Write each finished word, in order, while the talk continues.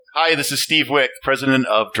Hi, this is Steve Wick, president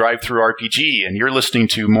of Drive-Thru RPG, and you're listening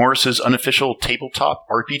to Morris's unofficial tabletop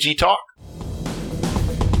RPG talk.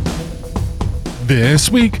 This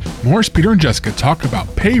week, Morris, Peter, and Jessica talk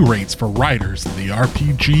about pay rates for writers in the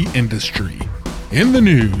RPG industry. In the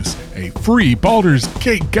news, a free Baldur's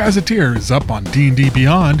Gate Gazetteer is up on D&D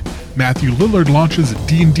Beyond, Matthew Lillard launches a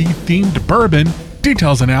D&D themed bourbon,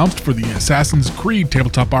 details announced for the Assassin's Creed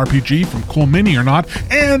tabletop RPG from Cool Mini or not,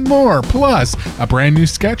 and more, plus a brand new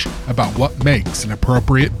sketch about what makes an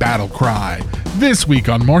appropriate battle cry. This week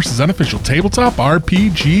on Morris's unofficial tabletop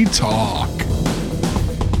RPG talk.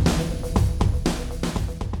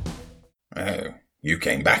 Oh, you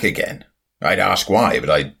came back again. I'd ask why,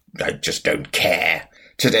 but I just don't care.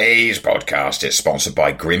 Today's podcast is sponsored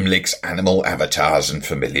by Grimlick's Animal Avatars and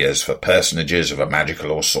Familiars for personages of a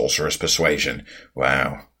magical or sorcerous persuasion.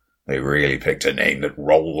 Wow, they really picked a name that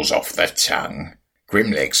rolls off the tongue.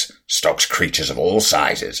 Grimlick's stocks creatures of all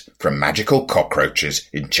sizes, from magical cockroaches,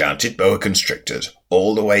 enchanted boa constrictors,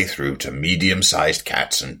 all the way through to medium-sized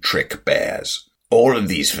cats and trick bears. All of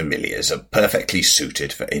these familiars are perfectly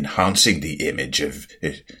suited for enhancing the image of...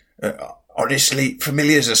 honestly,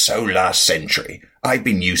 familiars are so last century. I've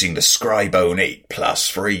been using the Scribone 8 Plus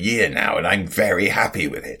for a year now, and I'm very happy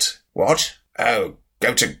with it. What? Oh,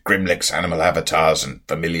 go to Grimlick's Animal Avatars and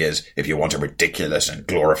Familiars if you want a ridiculous and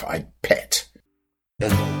glorified pet.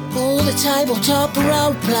 All the tabletop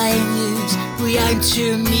role-playing news, we aim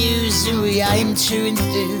to amuse and we aim to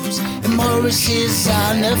enthuse. And Morris's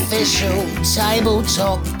unofficial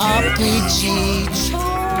tabletop RPG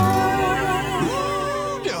talk.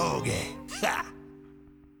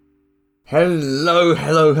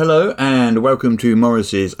 Hello, and welcome to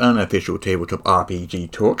Morris's unofficial tabletop RPG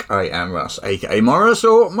talk. I am Russ, aka Morris,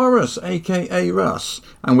 or Morris, aka Russ.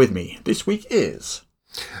 And with me this week is...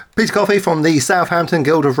 Peter Coffey from the Southampton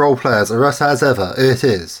Guild of Role Players. Russ, as ever, it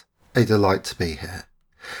is a delight to be here.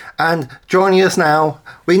 And joining us now,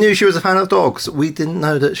 we knew she was a fan of dogs. We didn't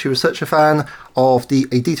know that she was such a fan of the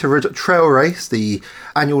Iditarod Trail Race, the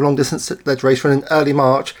annual long-distance sled race run in early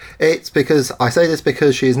March. I say this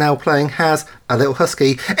because she is now playing as a little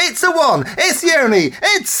husky. It's the one! It's the only!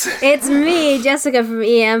 It's me, Jessica from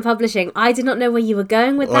EM Publishing. I did not know where you were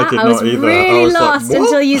going with that. I was either. really lost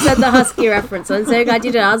until you said the husky reference. I'm so glad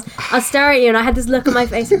you did. I was staring at you and I had this look on my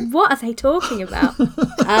face. What are they talking about?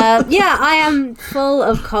 Yeah, I am full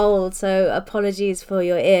of cold, so apologies for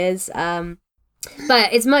your ears.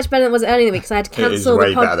 But it's much better than it was earlier in the week because I had to cancel the It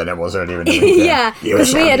is way better than it was earlier in the week. Yeah, you were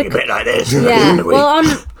sounding a bit like this. Yeah, well,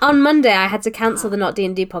 on Monday I had to cancel the Not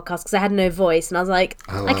D&D podcast because I had no voice, and I was like,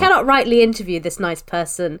 I cannot rightly interview this nice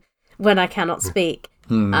person when I cannot speak.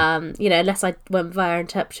 Unless I went via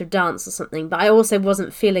interpretive dance or something. But I also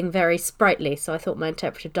wasn't feeling very sprightly, so I thought my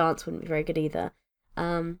interpretive dance wouldn't be very good either.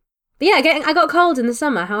 But yeah, I got cold in the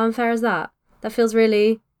summer. How unfair is that? That feels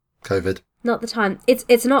really... COVID. Not the time.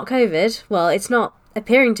 It's not COVID. Well, it's not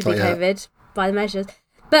appearing to be COVID by the measures.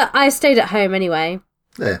 But I stayed at home anyway.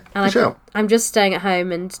 Yeah, and I'm just staying at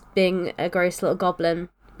home and being a gross little goblin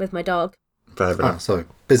with my dog. So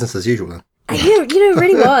business as usual then. It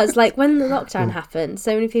really was. Like, when the lockdown happened,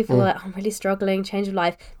 so many people were like, I'm really struggling, change of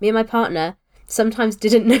life. Me and my partner sometimes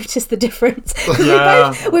didn't notice the difference.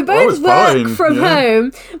 Yeah, we both work from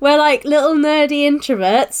home. We're like little nerdy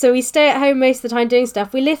introverts, so we stay at home most of the time doing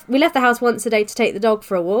stuff. We left the house once a day to take the dog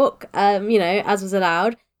for a walk, as was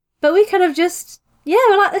allowed. But we kind of just,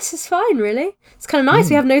 we're like, this is fine, really. It's kind of nice.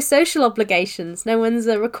 We have no social obligations. No one's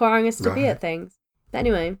requiring us to be at things. But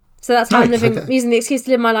anyway, so that's how I'm using the excuse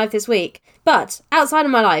to live my life this week. But outside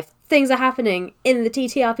of my life, things are happening in the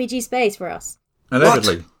TTRPG space for us.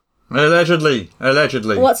 Allegedly.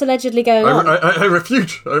 What's allegedly going on? I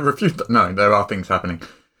refute that. No, there are things happening.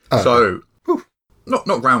 So, not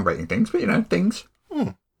groundbreaking things, but, things.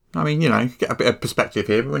 I mean, get a bit of perspective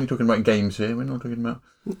here, but when you're talking about games here, we're not talking about...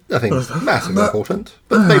 Nothing massively important,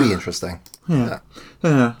 but maybe interesting. Yeah.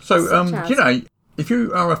 So, if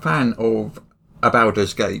you are a fan of A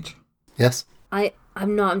Baldur's Gate... Yes?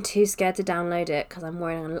 I'm not. I'm too scared to download it because I'm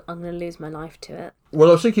worried I'm going to lose my life to it. Well,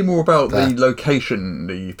 I was thinking more about the location,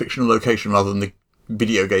 the fictional location, rather than the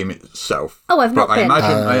video game itself. Oh, I've not been.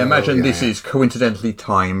 I imagine this is coincidentally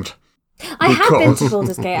timed. I have been to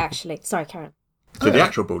Baldur's Gate, actually. Sorry, Karen. To the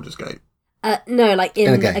actual Baldur's Gate? No, like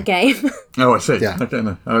in a game. Oh, I see. Yeah. Okay,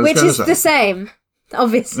 no. Which is the same,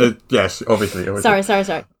 obviously. Yes, obviously.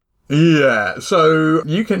 Sorry. Yeah, so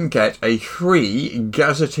you can get a free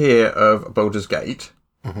Gazetteer of Baldur's Gate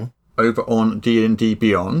over on D&D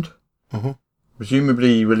Beyond.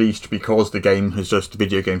 Presumably released because the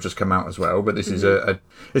video game's just come out as well, but this is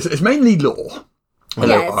it's mainly lore.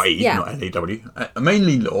 Yes, not LAW.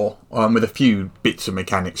 Mainly lore, with a few bits of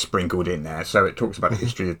mechanics sprinkled in there. So it talks about the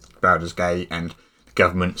history of Baldur's Gate and the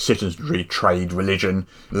government, citizenry, trade, religion,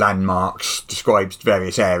 landmarks, describes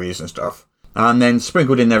various areas and stuff. And then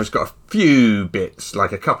sprinkled in there has got a few bits,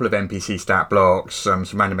 like a couple of NPC stat blocks, some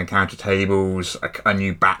random encounter tables, a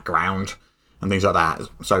new background, and things like that.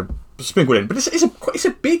 So sprinkled in, but it's a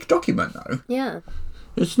big document though. Yeah.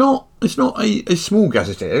 It's not a small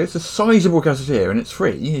gazetteer. It's a sizable gazetteer, and it's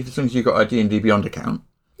free as long as you've got a D&D Beyond account.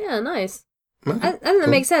 Yeah, nice. Okay, I think that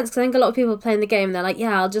makes sense because I think a lot of people playing the game. And they're like,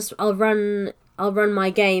 yeah, I'll run my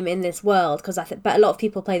game in this world because but a lot of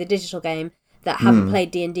people play the digital game that haven't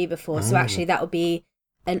played D&D before. So actually, that would be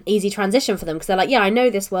an easy transition for them because they're like, yeah, I know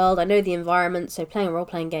this world, I know the environment, so playing a role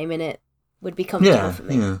playing game in it would be comfortable for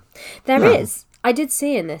me. Yeah. There is. I did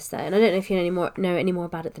see in this though, and I don't know if you know any more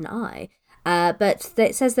about it than I. But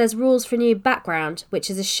it says there's rules for a new background, which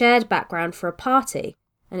is a shared background for a party,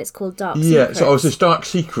 and it's called Dark Secrets. Yeah, so this Dark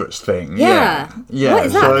Secrets thing. Yeah. What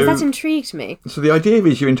is that? So, Because that intrigued me. So the idea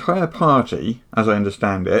is your entire party, as I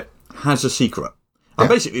understand it, has a secret. And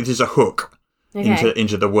basically there's a hook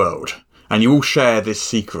into the world. And you all share this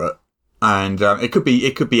secret. And it could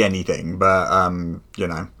be anything, but,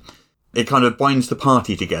 it kind of binds the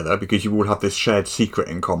party together because you all have this shared secret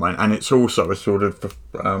in common, and it's also a sort of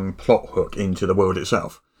plot hook into the world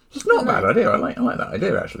itself. It's not a bad idea. I like that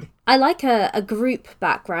idea, actually. I like a group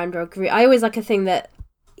background or a group. I always like a thing that,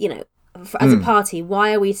 as a party,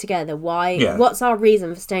 why are we together? What's our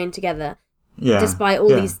reason for staying together? Yeah. Despite all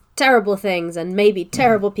these terrible things and maybe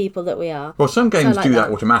terrible people that we are. Well, some games do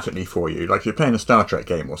that automatically for you. Like if you're playing a Star Trek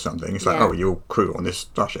game or something, it's like, you're all crew on this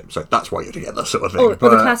starship, so that's why you're together, sort of thing. Or the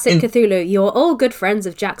classic Cthulhu, you're all good friends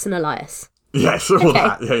of Jackson Elias. Yes, all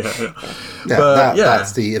that. Yeah.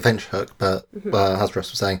 That's the adventure hook, but as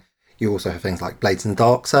Russ was saying, you also have things like Blades in the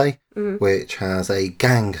Dark, which has a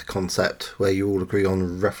gang concept where you all agree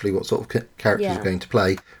on roughly what sort of characters you're going to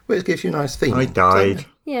play, which gives you a nice theme. I died.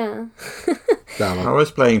 Yeah. I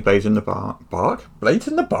was playing Blades in the Bark. Blades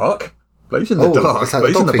in the Bark? Blades in the Dark.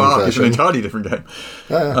 Blades in the Bark is an entirely different game.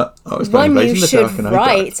 I was playing One Blades you in the Dark should and I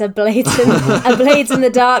write, a Blades in the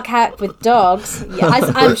Dark hack with dogs. Yeah,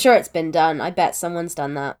 I'm sure it's been done. I bet someone's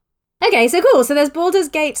done that. Okay, so cool. So there's Baldur's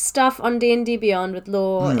Gate stuff on D&D Beyond with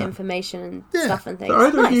lore, information, and stuff and things. So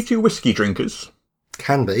either of you two whiskey drinkers?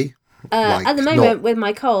 Can be. At the moment, with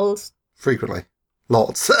my cold. Frequently.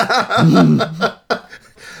 Lots.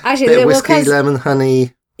 Actually, bit of whiskey, lemon,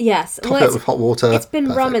 honey. Yes. Top it with hot water. It's been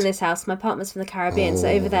rum in this house. My partner's from the Caribbean, so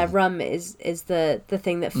over there, rum is the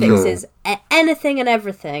thing that fixes anything and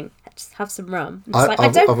everything. Just have some rum. I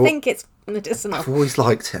don't think it's medicinal. I've always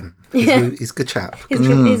liked him. He's a good chap.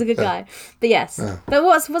 He's a good guy. But yes. But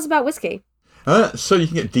what's about whiskey? So you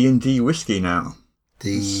can get D&D whiskey now.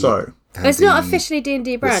 It's not officially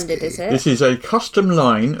D&D branded, is it? This is a custom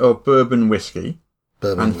line of bourbon whiskey.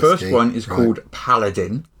 And the first one is called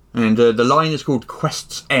Paladin. And the line is called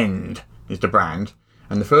Quest's End, is the brand.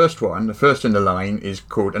 And the first in the line is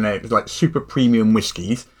called, and it's like super premium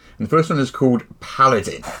whiskies. And the first one is called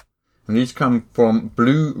Paladin. And these come from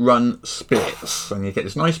Blue Run Spirits. And you get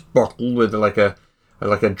this nice bottle with like a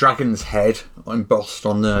dragon's head embossed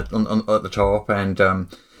at the top. And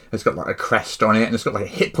it's got like a crest on it. And it's got like a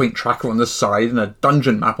hit point tracker on the side and a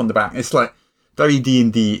dungeon map on the back. It's like very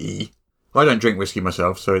D&D-y. I don't drink whiskey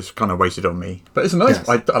myself, so it's kind of wasted on me. But it's nice.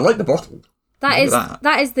 Yes. I like the bottle. That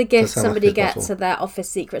is the gift somebody gets to their office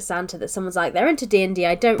Secret Santa that someone's like, they're into D&D,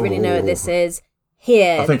 I don't really know what this is.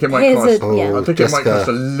 Here. I think it might cost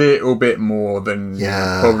a little bit more than you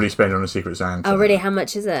probably spend on a Secret Santa. Oh, really? How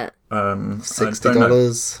much is it?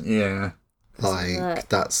 $60. Yeah.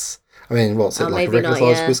 That's... I mean, what's it, like a regular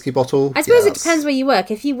sized whiskey bottle? I suppose it depends where you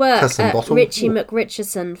work. If you work at Richie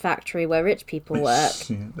McRicherson factory where rich people work,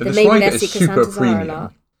 then maybe their Secret Santas are a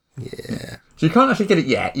lot. Yeah. So you can't actually get it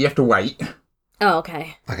yet. You have to wait. Oh,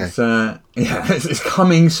 okay. It's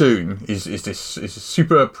coming soon. Is this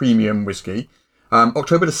super premium whiskey?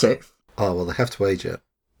 October the 6th. Oh, well, they have to age it.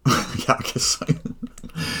 Yeah, I guess so.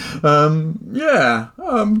 I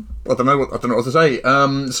don't know what to say.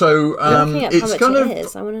 It's kind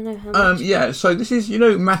of. I want to know how much. So this is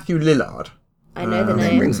Matthew Lillard. I know the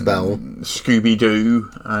name. Rings a bell. Scooby-Doo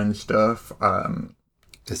and stuff.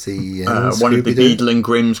 Is he one of the Beadle and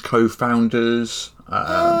Grimm's co-founders?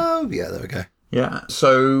 There we go. Yeah.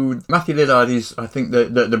 So Matthew Lillard is, I think,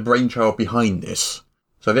 the brainchild behind this.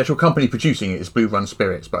 So the actual company producing it is Blue Run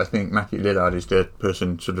Spirits, but I think Matthew Lillard is the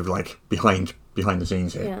person sort of like behind the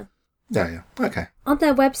scenes here. Yeah. Okay. On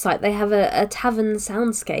their website, they have a tavern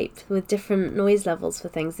soundscape with different noise levels for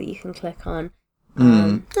things that you can click on,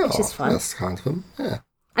 which is fun. That's kind of them. Yeah.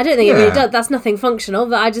 I don't think it really does. That's nothing functional,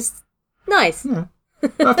 but I just... Nice. Yeah.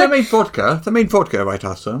 If they made vodka, I might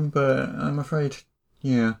have some, but I'm afraid,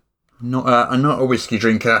 I'm not a whiskey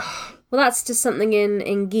drinker. Well, that's just something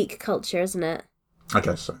in geek culture, isn't it? I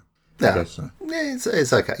guess so. Yeah. I guess so.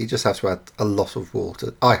 It's okay. You just have to add a lot of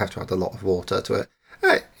water. I have to add a lot of water to it.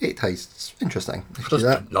 It tastes interesting. I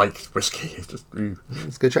just like whiskey. It's just...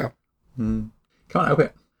 It's a good shout. Can't help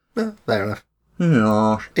it. Fair enough.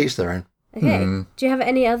 Yeah. Each their own. Okay. Do you have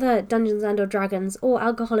any other Dungeons and or Dragons or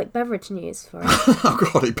alcoholic beverage news for us?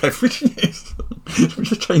 Alcoholic beverage news? We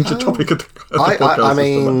should change the topic of the podcast. I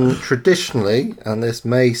mean, traditionally, and this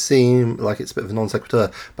may seem like it's a bit of a non sequitur,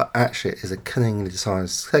 but actually it is a cunningly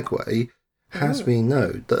decised segue, as we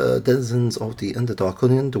know, the denizens of the Underdark or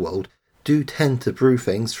the Underworld do tend to brew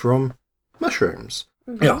things from mushrooms.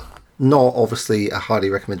 Yeah. Not obviously a highly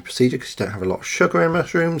recommended procedure because you don't have a lot of sugar in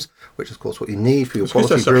mushrooms, which is of course what you need for your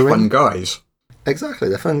quality they're brewing. Fun guys. Exactly,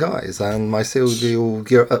 they're fun guys, and my Sylvie will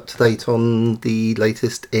gear up to date on the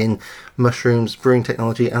latest in mushrooms, brewing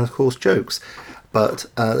technology, and of course jokes. But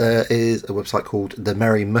there is a website called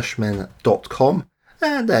themerrymushmen.com,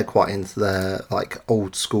 and they're quite into their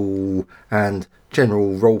old school and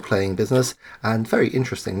general role playing business. And very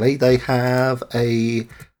interestingly, they have a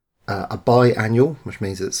biannual, which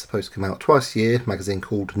means it's supposed to come out twice a year, magazine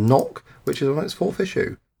called Knock, which is on its 4th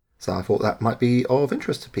issue. So I thought that might be of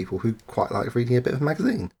interest to people who quite like reading a bit of a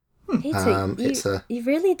magazine. Peter, you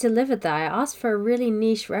really delivered that. I asked for a really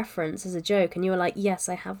niche reference as a joke, and you were like, yes,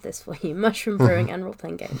 I have this for you. Mushroom brewing and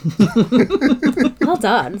role-playing game. Well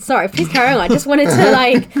done. Sorry, please carry on. I just wanted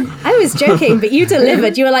to, I was joking, but you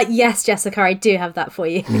delivered. You were like, yes, Jessica, I do have that for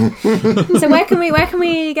you. So where can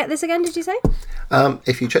we get this again, did you say?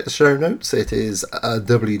 If you check the show notes, it is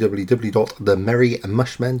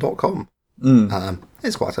www.themerrymushmen.com.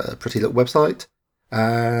 It's quite a pretty little website.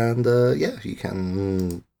 And, you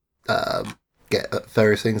can... get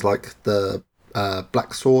various things like the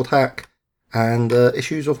Black Sword hack and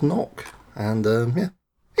issues of Knock, and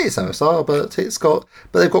it's OSR, but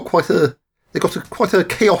they've got quite a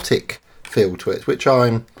chaotic feel to it, which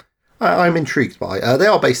I'm intrigued by. They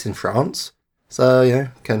are based in France, so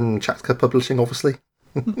can Chapka Publishing obviously.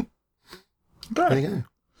 There you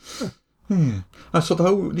go. So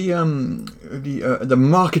the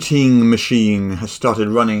marketing machine has started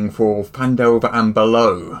running for Phandelver and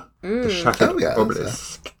Below. The Shattered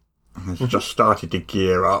Obelisk has just started to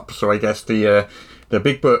gear up. So I guess the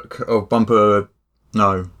Big Book of Bumper...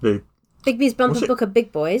 No, the... Big B's Bumper Book of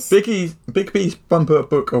Big Boys. Big B's Bumper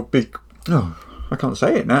Book of Big... Oh, I can't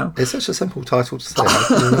say it now. It's such a simple title to say. How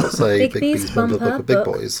can you not say Big B's Bumper Book of Big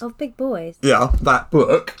Boys? Of Big Boys. Yeah, that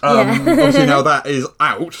book. Obviously now that is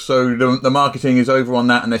out, so the marketing is over on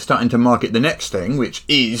that, and they're starting to market the next thing, which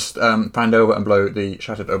is Phandelver and Below, the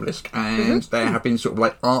Shattered Obelisk, and there have been sort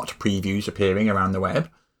of art previews appearing around the web.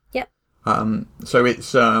 Yep. So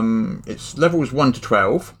it's levels 1 to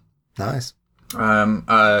 12. Nice.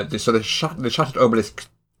 The Shattered Obelisk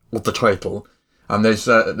of the title. There's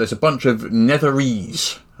a bunch of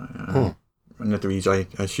Netherese. Netherese, I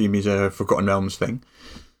assume, is a Forgotten Realms thing.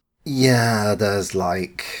 Yeah, there's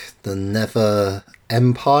the Nether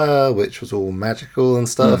Empire, which was all magical and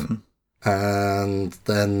stuff. And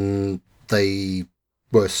then they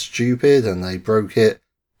were stupid and they broke it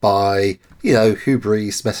by,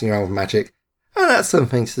 hubris, messing around with magic. And that's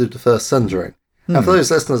something to do with the First Sundering. And for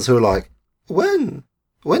those listeners who are like, when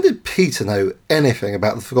did Peter know anything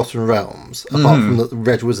about the Forgotten Realms, apart from that the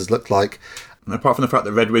Red Wizards looked like... Apart from the fact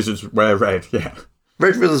that Red Wizards wear red, yeah.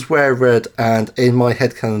 Red Wizards wear red, and in my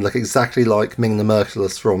headcanon look exactly like Ming the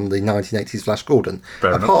Merciless from the 1980s Flash Gordon.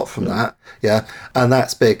 Apart from that, and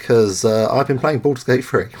that's because I've been playing Baldur's Gate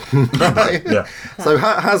 3. Yeah. So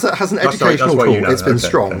has an educational tool. It's been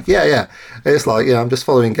strong. Okay. Yeah. It's I'm just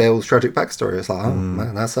following Gale's tragic backstory. It's like, oh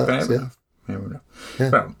man, that sucks. Yeah. Well,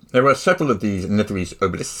 there were several of these Netherese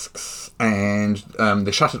obelisks, and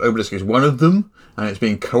the Shattered Obelisk is one of them, and it's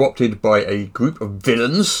being co-opted by a group of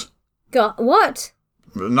villains. What?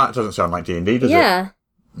 That doesn't sound like D&D, does it? Yeah.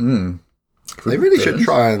 They really should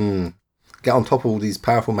try and get on top of all these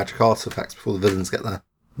powerful magic artifacts before the villains get there.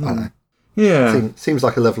 I don't know. Yeah. Seems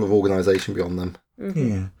like a level of organisation beyond them.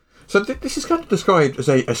 Yeah. So this is kind of described as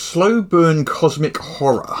a slow burn cosmic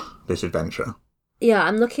horror, this adventure. Yeah,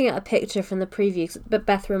 I'm looking at a picture from the preview, but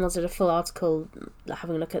Beth Rimmels did a full article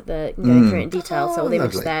having a look at going through it in detail, so all the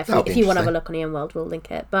images there. If you want to have a look on Ian World, we'll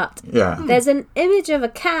link it. But there's an image of a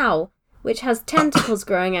cow which has tentacles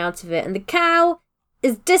growing out of it, and the cow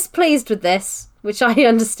is displeased with this, which I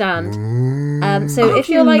understand. So if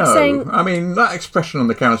you're saying... I mean, that expression on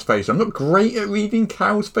the cow's face, I'm not great at reading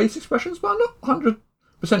cow's face expressions, but I'm not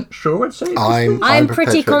 100% sure, I'd say. I'm pretty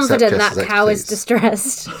prepared to accept confident just that as cow is please.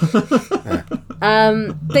 distressed.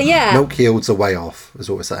 But yeah. Milk yields are way off, is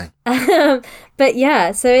what we're saying. But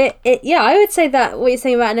yeah, so I would say that what you're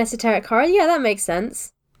saying about an esoteric horror, yeah, that makes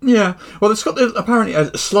sense. Yeah. Well, it's got apparently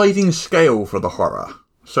a sliding scale for the horror,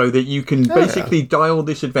 so that you can basically dial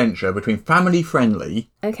this adventure between family-friendly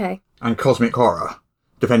Okay. and cosmic horror,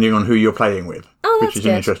 depending on who you're playing with, Oh, which that's is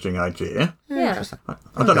good. an interesting idea. Yeah.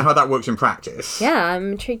 I don't know how that works in practice. Yeah,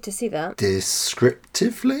 I'm intrigued to see that.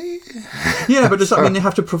 Descriptively? Yeah, but does that mean they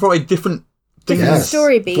have to provide different things Yes.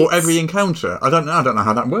 Story beats. for every encounter? I don't know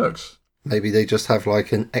how that works. Maybe they just have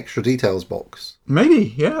like an extra details box.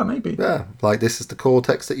 Maybe, yeah, maybe. Yeah, like this is the core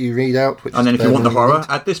text that you read out. Which And then is if you want the better than horror, need.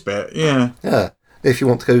 add this bit. Yeah. Yeah. If you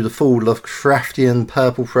want to go the full Lovecraftian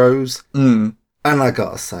purple prose. Mm. And I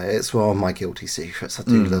gotta say, it's one of my guilty secrets. I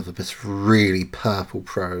do love a bit of really purple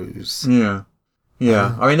prose. Yeah.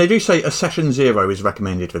 Yeah. I mean, they do say a session 0 is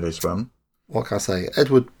recommended for this one. What can I say?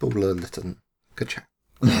 Edward Buller Lytton. Good chat.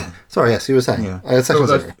 Sorry, yes, you were saying. Yeah. Session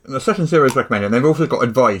So 0. the session 0 is recommended. And they've also got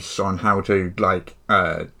advice on how to like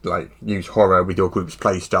use horror with your group's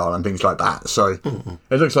playstyle and things like that. So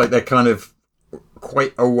it looks like they're kind of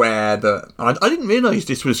quite aware that I didn't realise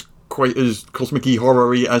this was quite as cosmic-y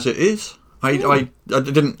horror-y as it is. I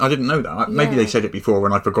didn't know that. Maybe they said it before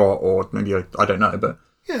and I forgot, or maybe I don't know. But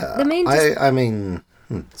Yeah. The main I mean,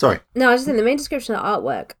 sorry. No, I just think the main description of the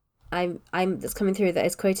artwork I'm that's coming through that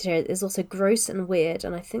is quoted here is also gross and weird,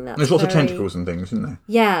 and I think that's there's lots of very- tentacles and things, isn't there?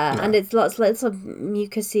 Yeah, and it's lots of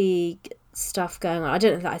mucusy stuff going on. I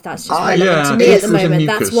don't know if that's just Ah, relevant yeah, to me at the tentacles and moment.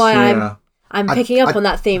 mucus, That's why yeah. I'm picking up on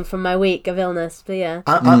that theme from my week of illness. But yeah,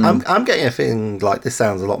 I'm getting a feeling like this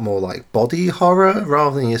sounds a lot more like body horror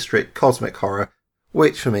rather than your strict cosmic horror,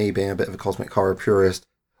 which for me, being a bit of a cosmic horror purist,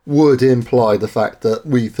 would imply the fact that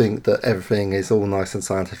we think that everything is all nice and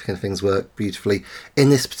scientific and things work beautifully in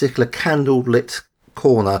this particular candle-lit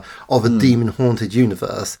corner of a demon-haunted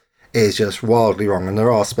universe is just wildly wrong. And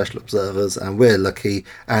there are special observers, and we're lucky,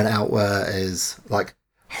 and out there is like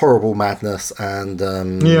horrible madness and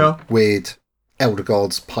weird elder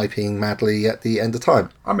gods piping madly at the end of time.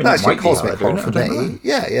 I mean, that's that might be cosmic how they're horror doing for it, I don't me. know.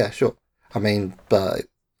 Yeah, sure. I mean, but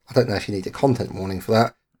I don't know if you need a content warning for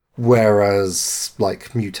that. Whereas, like,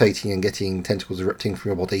 mutating and getting tentacles erupting from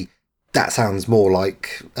your body, that sounds more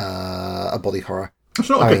like a body horror. It's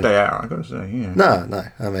not a I good mean- day out, I've got to say. Yeah. No.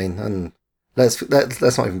 I mean, and let's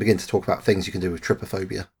not even begin to talk about things you can do with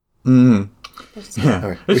trypophobia. Mm. Yeah.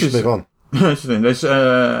 Anyway, we This should is- move on. That's the thing. There's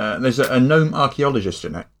a gnome archaeologist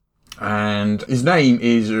in it, and his name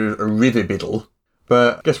is Riverbiddle.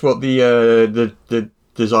 But guess what? The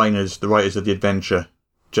designers, the writers of the adventure,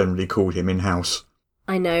 generally called him in house.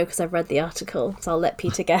 I know because I've read the article, so I'll let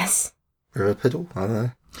Peter guess. River Piddle? I don't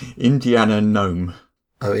know. Indiana Gnome.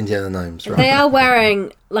 Oh, Indiana Gnomes, right. They are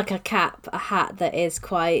wearing like a hat that is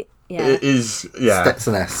quite It is, yeah,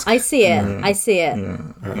 Stetson-esque. I see it. I see it.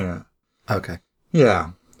 yeah. Okay.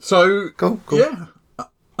 Yeah. So Cool. yeah.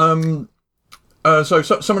 So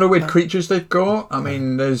some of the weird creatures they've got. I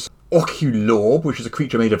mean, there's Oculorb, which is a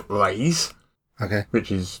creature made of rays, Okay.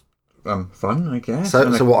 which is fun, I guess. So,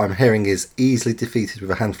 And so what I'm hearing is easily defeated with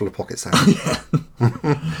a handful of pocket sand.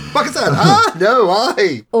 Pocket sand! Ah, no,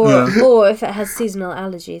 I! Or if it has seasonal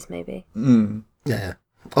allergies, maybe. Yeah.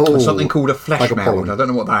 Oh, something called a flesh like a mound. pollen. I don't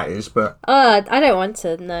know what that is, but I don't want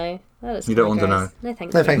to know. That is You don't kinda want to gross. No,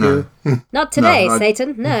 thank No, you. thank No. you. Not today, No, I-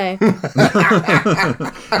 Satan. No.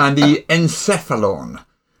 and the Encephalon,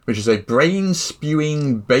 which is a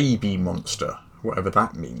brain-spewing baby monster, whatever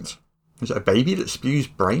that means. Is it a baby that spews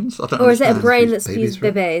brains? I don't Or is it a understand. brain that Babies, spews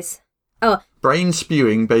right? bibes? Oh,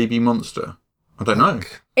 Brain-spewing baby monster. I don't know.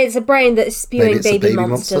 it's a brain that's spewing Maybe it's a baby, baby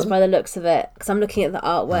monsters monster? by the looks of it. Because I'm looking at the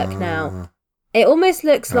artwork now. It almost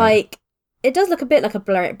looks like... It does look a bit like a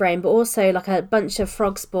brain, but also like a bunch of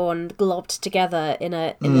frog spawn globbed together in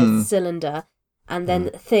a cylinder. And then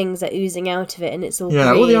things are oozing out of it, and it's all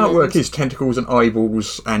Yeah, all the green artwork and- is tentacles and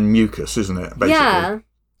eyeballs and mucus, isn't it? Basically. Yeah.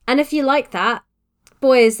 And if you like that,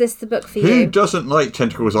 boy, is this the book for Who you. doesn't like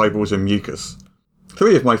tentacles, eyeballs, and mucus?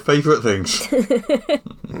 Three of my favourite things.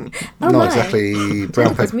 Oh Not my. exactly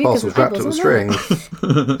brown Tentacles, paper mucus, parcels wrapped up eyeballs, with oh my.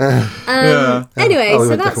 string. Yeah. Anyway, Oh, we so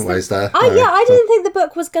went that's different ways there. Oh No. yeah, I didn't think the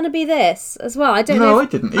book was going to be this as well. I don't No, know. I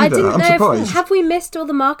didn't I either. didn't I'm know surprised. have we missed all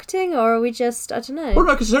the marketing, or are we just? I don't know. Well,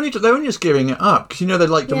 no, because they're only just gearing it up. Because they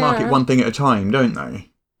like to market Yeah. one thing at a time, don't they?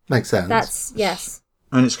 Makes sense. That's yes.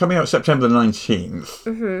 And it's coming out September the 19th.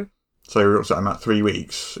 Mm-hmm. So we're also about 3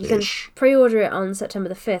 weeks You can ish. pre-order it on September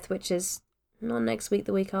the 5th, which is not next week,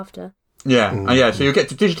 the week after. Yeah, yeah. So you'll get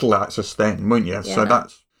to digital access then, won't you? So Yeah.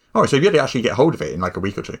 Oh, so you'll actually get hold of it in like a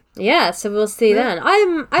week or two. Yeah, so we'll see then.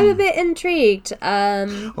 I'm a bit intrigued.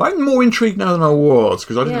 I'm more intrigued now than I was,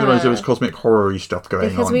 because I didn't realise there was cosmic horror-y stuff going on.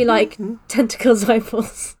 Because we like tentacles,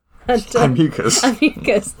 eyeballs, and mucus. And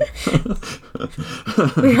mucus.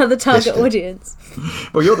 We are the target audience.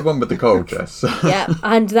 Well, you're the one with the cold, Jess. Yeah,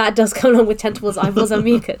 and that does come along with tentacles, eyeballs, and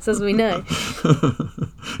mucus, as we know.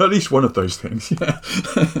 At least one of those things, yeah.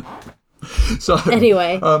 So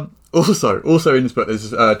anyway, also in this book,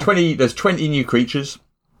 there's 20 new creatures.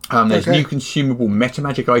 There's new consumable meta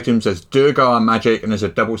magic items. There's Durgar magic, and there's a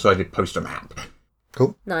double-sided poster map.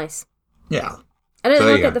 Cool. Nice. Yeah. I don't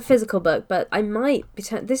look at the physical book, but I might be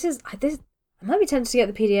I might be tempted to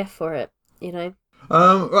get the PDF for it. You know.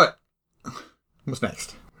 Right. What's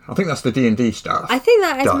next? I think that's the D&D stuff. I think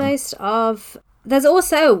that is most of. There's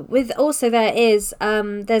also there's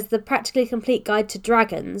the Practically Complete Guide to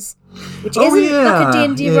Dragons, which isn't like a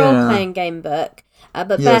D&D role-playing game book.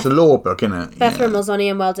 But it's a lore book, isn't it? Beth from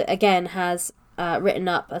Malzonian World again has written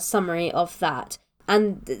up a summary of that,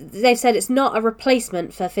 and they've said it's not a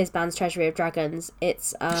replacement for Fizban's Treasury of Dragons.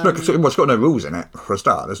 It's got no rules in it for a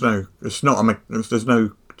start. There's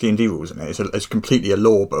no D&D rules in it. It's completely a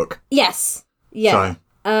lore book. Yes. Yeah.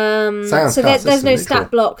 So there's no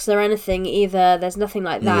stat blocks or anything either. There's nothing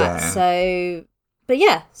like that.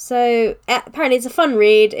 Yeah. So apparently it's a fun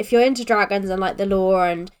read if you're into dragons and like the lore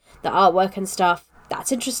and the artwork and stuff.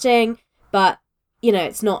 That's interesting, but you know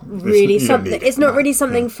it's not really something. It's not really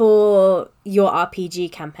something for your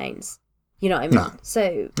RPG campaigns. You know what I mean? No.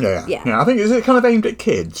 So yeah. I think is it kind of aimed at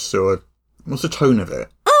kids or what's the tone of it?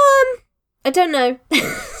 I don't know.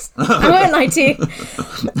 I won't lie to you.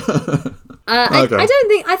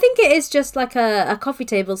 I think it is just like a coffee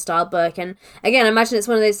table style book, and again I imagine it's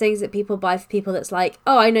one of those things that people buy for people that's like,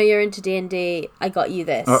 oh, I know you're into D&D, I got you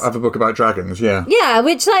this. I have a book about dragons, yeah. Yeah,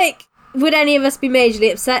 which like, would any of us be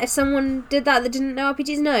majorly upset if someone did that didn't know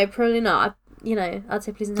RPGs? No, probably not. I'd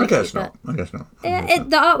say please and thank you. I guess not.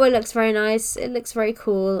 The artwork looks very nice, it looks very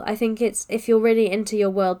cool. I think it's, if you're really into your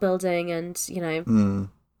world building and,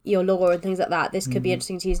 your lore and things like that, this could be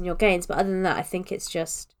interesting to use in your games, but other than that, I think it's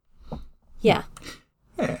just... Yeah.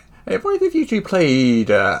 Have either of you two played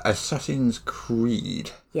Assassin's Creed?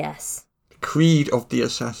 Yes. Creed of the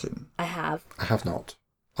Assassin. I have. I have not.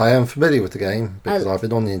 I am familiar with the game because I've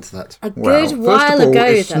been on the internet. A good while ago,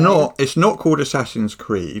 it's not called Assassin's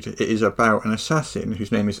Creed. It is about an assassin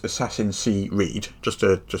whose name is Assassin C. Reed, just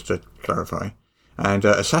to clarify. And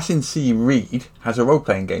Assassin C. Reed has a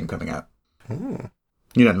role-playing game coming out. Ooh.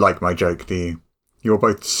 You don't like my joke, do you? You're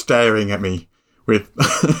both staring at me with...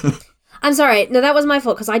 I'm sorry. No, that was my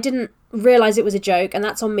fault because I didn't realise it was a joke, and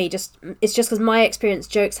that's on me. It's just because my experience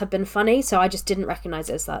jokes have been funny, so I just didn't recognise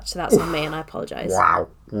it as such. So that's on me, and I apologise. Wow.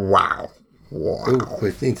 Ooh,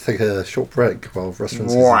 we need to take a short break while Russ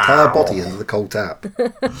runs his entire body into the cold tap.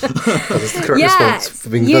 That's the correct response for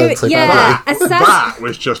being burnt so badly. That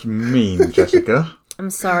was just mean, Jessica.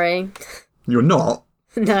 I'm sorry. You're not?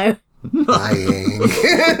 No. Lying.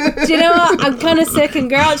 Do you know what? I'm kind of sick and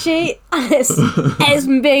grouchy. It's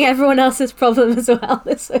being everyone else's problem as well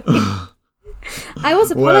this week. I was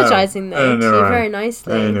apologising though to you very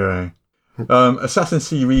nicely. Anyway, Assassin's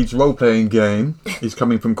Creed Reed's role-playing game is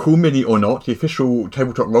coming from Cool Mini or Not, the official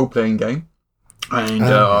tabletop role-playing game. And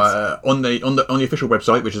on the official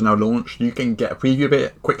website, which is now launched, you can get a preview of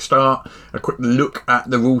it, a quick start, a quick look at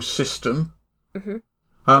the rule system. Mm-hmm.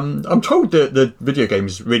 I'm told that the video game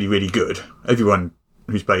is really, really good. Everyone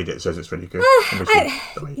who's played it says it's really good.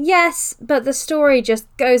 Yes, but the story just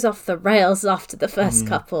goes off the rails after the first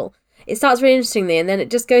couple. It starts really interestingly, and then it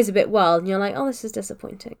just goes a bit wild, and you're like, "Oh, this is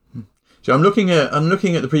disappointing." So I'm looking at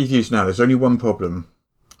the previews now. There's only one problem: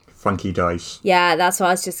 funky dice. Yeah, that's what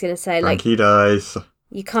I was just gonna say. Funky dice.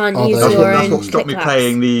 You can't use your own. That's what stopped me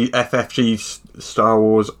playing the FFG Star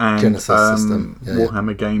Wars and Genesis system.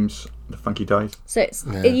 Warhammer games. The funky dice. So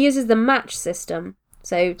it uses the match system.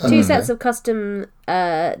 So two sets of custom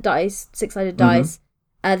dice, 6-sided dice,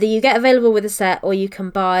 that you get available with a set, or you can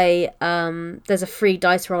buy. There's a free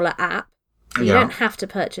dice roller app. You don't have to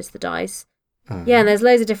purchase the dice. Yeah, and there's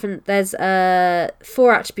loads of different. There's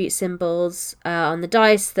 4 attribute symbols on the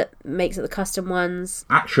dice that makes it the custom ones.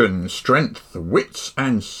 Action, strength, wits,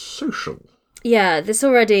 and social. Yeah, this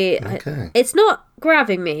already. It's not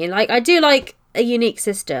grabbing me. Like, I do like a unique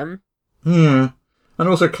system. Yeah. And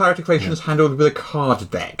also clarity creation is handled with a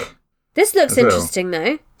card deck. This looks interesting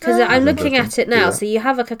though, because I'm looking at it now. So you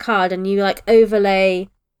have like a card and you like overlay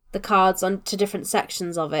the cards onto different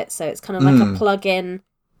sections of it. So it's kind of like a plug-in.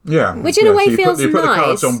 Yeah. Which in a way feels nice. You put the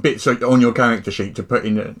cards on bits on your character sheet to put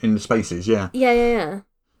in the spaces, yeah. Yeah.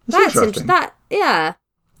 That's interesting. I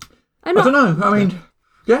don't know. I mean,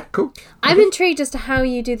 Yeah, cool. I'm intrigued as to how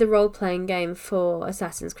you do the role-playing game for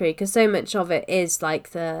Assassin's Creed, because so much of it is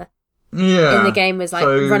like in the game was like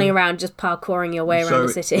running around just parkouring your way around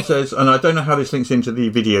the city. It says, and I don't know how this links into the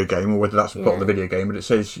video game or whether that's part of the video game, but it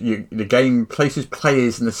says the game places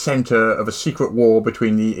players in the centre of a secret war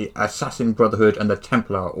between the Assassin Brotherhood and the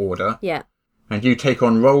Templar Order. Yeah. And you take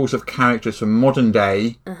on roles of characters from modern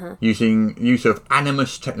day using use of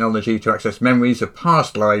Animus technology to access memories of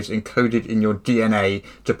past lives encoded in your DNA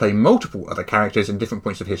to play multiple other characters in different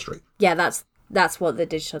points of history. Yeah, that's what the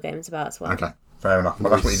digital game is about as well. Okay, fair enough.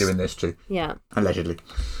 Well, that's what you do in this too. Yeah. Allegedly.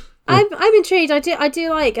 I'm intrigued. I do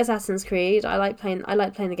like Assassin's Creed. I like playing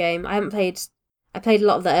the game. I played a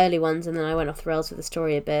lot of the early ones and then I went off the rails with the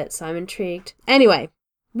story a bit, so I'm intrigued. Anyway,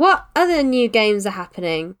 what other new games are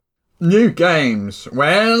happening? New games.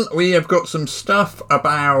 Well, we have got some stuff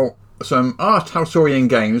about some Talsorian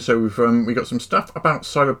games. So we got some stuff about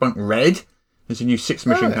Cyberpunk Red. There's a new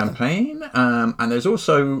 6-mission campaign. And there's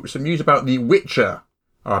also some news about the Witcher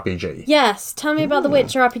RPG. Yes, tell me about the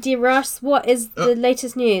Witcher RPG, Russ. What is the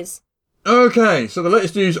latest news? Okay, so the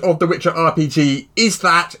latest news of the Witcher RPG is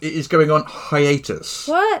that it is going on hiatus.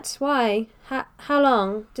 What? Why? How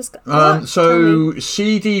long? Just so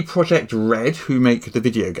CD Projekt Red, who make the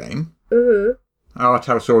video game,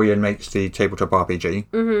 Talsorian makes the tabletop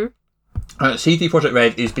RPG. CD Projekt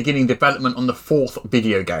Red is beginning development on the 4th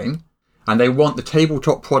video game, and they want the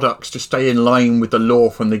tabletop products to stay in line with the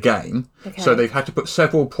lore from the game. Okay. So they've had to put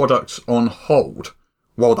several products on hold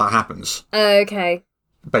while that happens. Okay.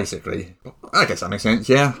 Basically. I guess that makes sense,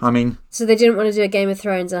 yeah. I mean... So they didn't want to do a Game of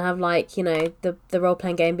Thrones and have, like, you know, the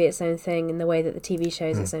role-playing game be its own thing in the way that the TV show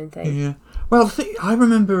is its own thing. Yeah. Well, I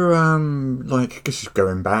remember, this is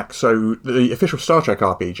going back, so the official Star Trek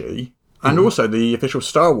RPG and also the official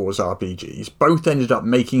Star Wars RPGs both ended up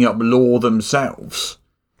making up lore themselves.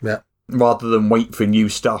 Yeah. Rather than wait for new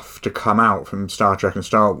stuff to come out from Star Trek and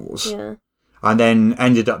Star Wars. Yeah. And then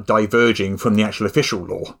ended up diverging from the actual official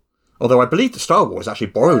lore. Although I believe that Star Wars actually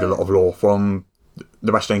borrowed a lot of lore from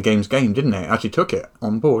the West End Games game, didn't it? Actually took it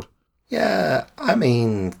on board. Yeah, I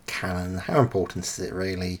mean, canon, how important is it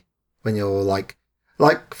really? When you're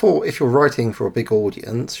if you're writing for a big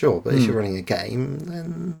audience, sure, but if you're running a game,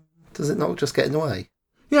 then does it not just get in the way?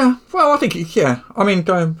 Yeah, well, I think, I mean,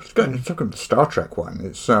 going to the Star Trek one,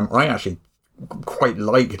 it's I actually quite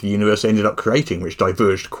like the universe they ended up creating, which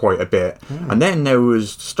diverged quite a bit. And then there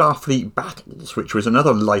was Starfleet Battles, which was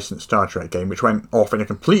another licensed Star Trek game, which went off in a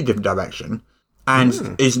completely different direction,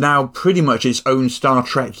 and is now pretty much its own Star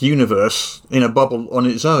Trek universe in a bubble on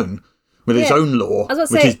its own, with its own lore,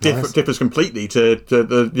 which differs completely to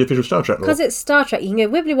the official Star Trek lore. Because it's Star Trek, you can go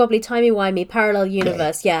wibbly wobbly, timey wimey, parallel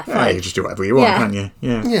universe. Yeah, fine. Yeah, you can just do whatever you want, can't you?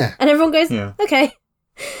 Yeah. And everyone goes, okay.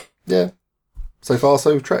 Yeah. So far,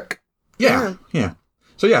 so Trek. Yeah.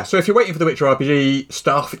 So if you're waiting for the Witcher RPG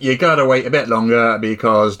stuff, you gotta wait a bit longer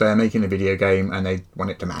because they're making a video game and they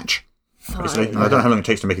want it to match. Obviously, I don't know how long it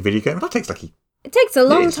takes to make a video game. That takes it takes a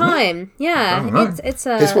long time. Yeah,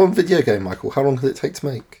 it's one video game, Michael. How long does it take to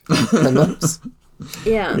make? 10 months.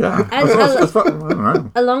 Yeah.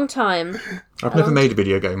 A long time. I've never made a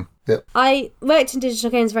video game. Yep. I worked in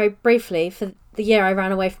digital games very briefly for the year I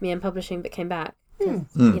ran away from EM Publishing but came back. You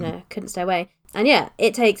know, couldn't stay away. And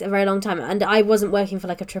it takes a very long time. And I wasn't working for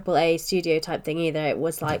like a AAA studio type thing either. It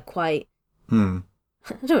was like quite...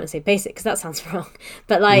 I don't want to say basic because that sounds wrong.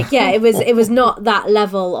 But like, it was not that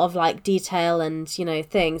level of like detail and, you know,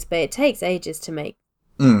 things. But it takes ages to make,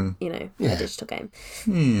 you know, a digital game.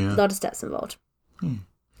 Yeah. A lot of steps involved.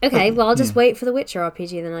 Okay, well, I'll just wait for the Witcher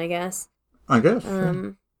RPG then, I guess. I guess.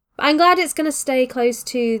 I'm glad it's going to stay close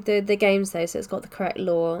to the games though, so it's got the correct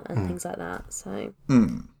lore and things like that. So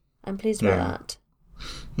I'm pleased about that.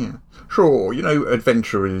 Yeah. Sure, you know,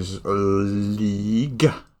 Adventurers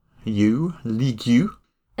League. League U.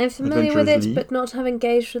 I'm familiar with it, but not have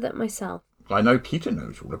engaged with it myself. I know Peter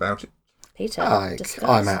knows all about it. Peter,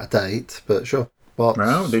 I'm out of date, but sure. What?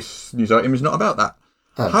 Well, this news item is not about that.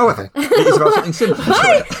 Oh, however, it is about something similar to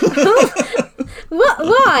it.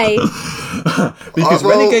 Why? Because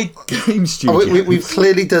Renegade Game Studio. We've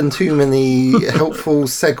clearly done too many helpful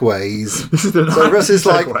segues. So Russ is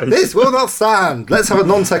like, this will not stand. Let's have a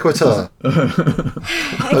non sequitur.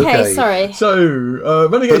 Okay, sorry. So,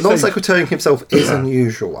 Renegade... But non sequituring himself is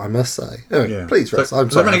unusual, I must say. Please, Russ, I'm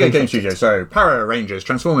sorry. Renegade Game Studio. So, Power Rangers,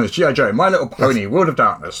 Transformers, G.I. Joe, My Little Pony, World of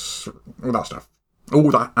Darkness, all that stuff. All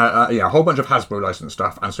that, a whole bunch of Hasbro licensed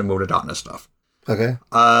stuff and some World of Darkness stuff. Okay.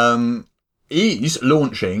 He's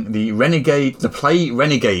launching the Play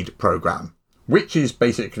Renegade program, which is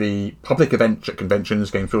basically public events at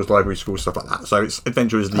conventions, game stores, libraries, schools, stuff like that. So it's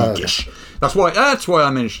Adventurers League-ish. That's why I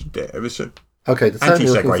mentioned it. It was Okay, the term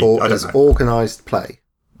you're looking for is organised play.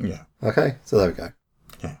 Yeah. Okay, so there we go.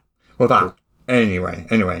 Yeah. Well, that. Anyway,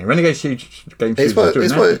 Renegade Game It's Studios what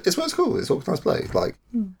it's cool. It's organised play. Like,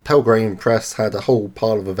 Pelgrane Press had a whole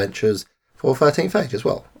pile of adventures for 13th Age as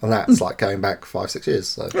well. And that's like going back 5-6 years.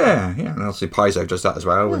 So. Yeah. And obviously Paizo does that as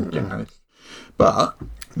well. And, you know, but...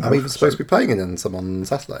 I'm even supposed to be playing in some on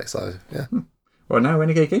Saturday, so yeah. Well, now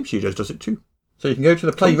Renegade Game Studios does it too. So you can go to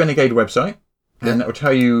the Play Renegade website, and that will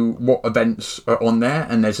tell you what events are on there,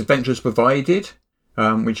 and there's adventures provided,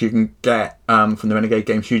 which you can get from the Renegade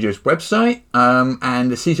Game Studios website, and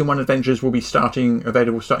the Season 1 adventures will be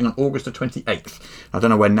available starting on August the 28th. I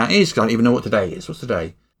don't know when that is, because I don't even know what today is. What's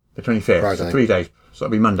today? The 25th. Friday. So 3 days, so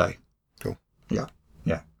it'll be Monday. Cool. Yeah.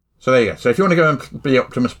 So there you go. So if you want to go and be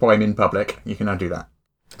Optimus Prime in public, you can now do that.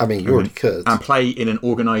 I mean, you already could. And play in an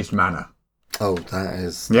organised manner. Oh, that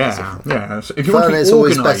is... Yeah. So if you want to be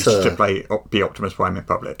organised to be Optimus Prime in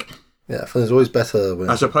public... Yeah, it's always better... when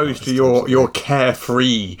as opposed to your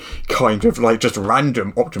carefree kind of like just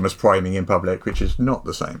random Optimus Priming in public, which is not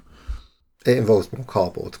the same. It involves more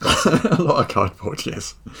cardboard. A lot of cardboard,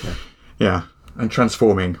 yes. Yeah. And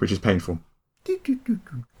transforming, which is painful.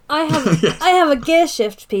 I have a gear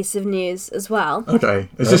shift piece of news as well. Okay.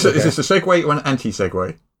 Is this a segue or an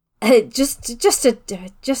anti-segue?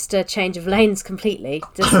 Just a change of lanes completely.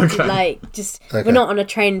 We're not on a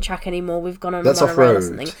train track anymore. We've gone on a monorail or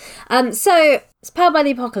something. So it's powered by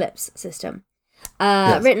the Apocalypse system,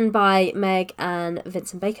 written by Meg and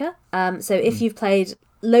Vincent Baker. So if you've played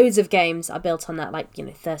loads of games are built on that, like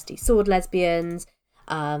Thirsty Sword Lesbians,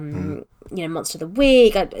 Monster of the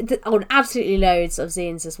Week, on absolutely loads of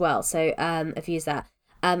zines as well. So I've used that.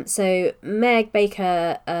 So Meg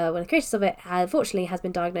Baker, one of the creators of it, unfortunately has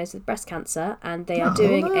been diagnosed with breast cancer, and they are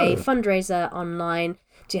doing a fundraiser online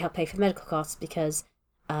to help pay for medical costs because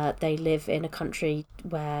they live in a country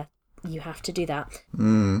where you have to do that.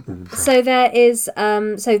 So there is,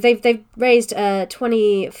 so they've raised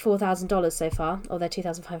 $24,000 so far, or their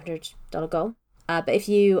 $2,500 goal. But if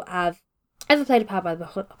you have ever played a Powered by the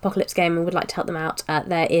Apocalypse game and would like to help them out,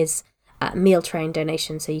 there is a meal train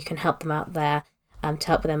donation, so you can help them out there. To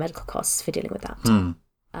help with their medical costs for dealing with that.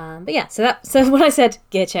 But yeah, so when I said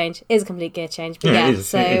gear change, it is a complete gear change. But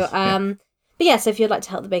so if you'd like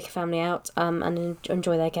to help the Baker family out and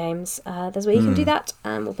enjoy their games, there's a way you can do that,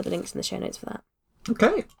 and we'll put the links in the show notes for that.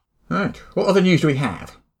 Okay, right. What other news do we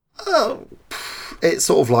have? Oh, it's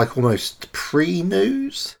sort of like almost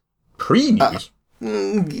pre-news. Pre-news?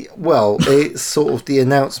 Well, it's sort of the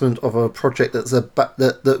announcement of a project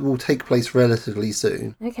that will take place relatively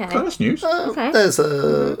soon. Okay. Oh, that's news. There's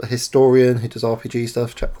a historian who does RPG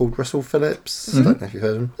stuff, a chap called Russell Phillips. I don't know if you've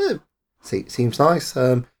heard of him. Seems nice.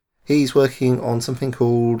 He's working on something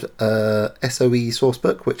called SOE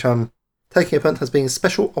Sourcebook, which I'm taking a punt as being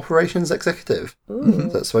Special Operations Executive.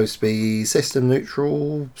 That's supposed to be system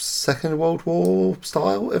neutral, Second World War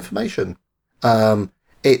style information.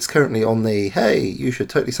 It's currently on the, hey, you should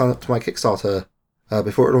totally sign up to my Kickstarter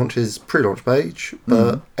before it launches pre-launch page,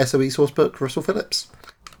 but SOE Sourcebook, Russell Phillips.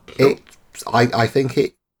 Cool. I think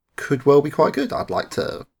it could well be quite good. I'd like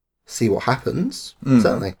to see what happens,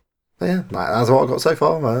 certainly. But yeah, that's what I've got so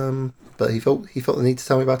far. But he felt the need to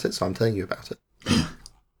tell me about it, so I'm telling you about it.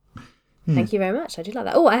 Thank you very much. I do like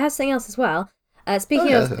that. Oh, I have something else as well.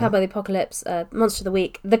 Speaking of Powered by the Apocalypse, Monster of the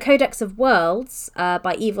Week, the Codex of Worlds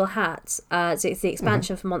by Evil Hat, so it's the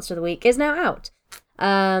expansion for Monster of the Week, is now out.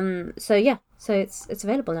 So it's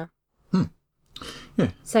available now. Yeah.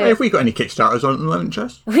 So have we got any Kickstarters on at the moment,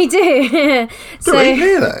 Jess? We do. Do we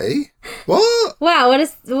really? What? Wow, what a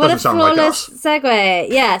flawless segue.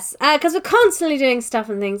 Yes, because we're constantly doing stuff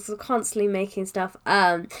and things. We're constantly making stuff.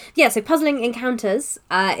 So Puzzling Encounters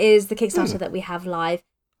is the Kickstarter that we have live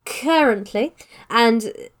currently,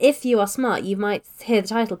 and if you are smart, you might hear the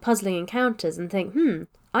title Puzzling Encounters and think,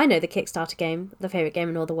 I know the Kickstarter game, the favourite game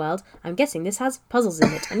in all the world. I'm guessing this has puzzles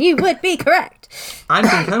in it, and you would be correct. And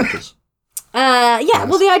encounters.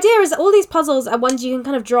 Well, the idea is that all these puzzles are ones you can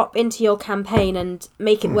kind of drop into your campaign and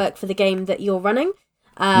make it work for the game that you're running.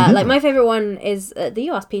 Like my favourite one is that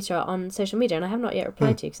you asked Peter on social media, and I have not yet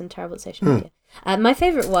replied to you because I'm terrible at social media. My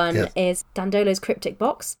favourite one is Dandolo's Cryptic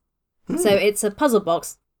Box. So it's a puzzle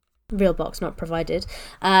box. Real box, not provided.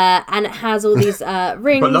 And it has all these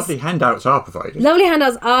rings. But lovely handouts are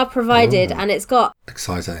provided. And it's got...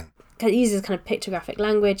 Exciting. It uses kind of pictographic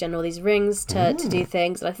language and all these rings to do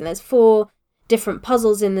things. And I think there's 4 different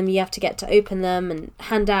puzzles in them. You have to get to open them, and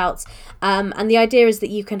handouts. And the idea is that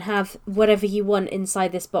you can have whatever you want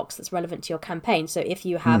inside this box that's relevant to your campaign. So if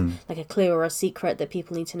you have like a clue or a secret that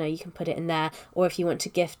people need to know, you can put it in there. Or if you want to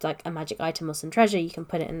gift like a magic item or some treasure, you can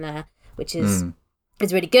put it in there, which is...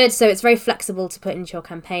 is really good. So it's very flexible to put into your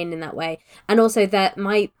campaign in that way. And also that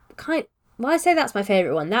I say that's my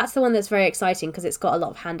favourite one. That's the one that's very exciting because it's got a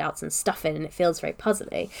lot of handouts and stuff in and it feels very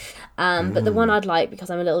puzzly. But the one I'd like, because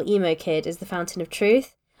I'm a little emo kid, is the Fountain of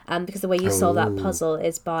Truth. Because the way you solve that puzzle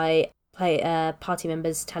is by party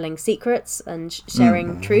members telling secrets and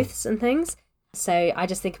sharing truths and things. So I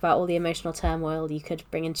just think about all the emotional turmoil you could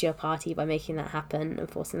bring into your party by making that happen and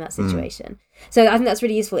forcing that situation. So I think that's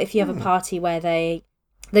really useful if you have a party where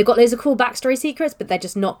they've got loads of cool backstory secrets, but they're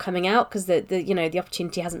just not coming out because the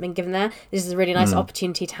opportunity hasn't been given there. This is a really nice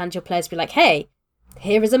opportunity to hand your players to be like, hey,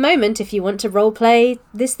 here is a moment if you want to role play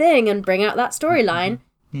this thing and bring out that storyline.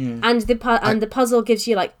 And the puzzle gives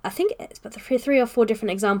you, like, I think it's about 3 or 4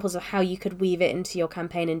 different examples of how you could weave it into your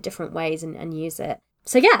campaign in different ways and use it.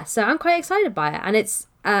 So I'm quite excited by it, and it's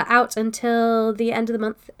out until the end of the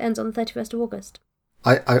month. Ends on the 31st of August.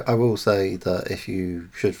 I will say that if you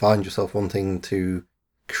should find yourself wanting to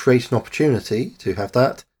create an opportunity to have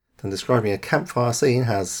that, then describing a campfire scene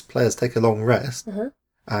has players take a long rest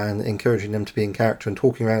and encouraging them to be in character and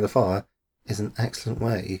talking around a fire is an excellent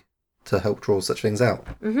way to help draw such things out.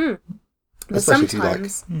 But especially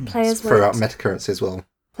sometimes if you players throw won't out metacurrency as well.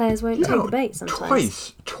 Players won't take the bait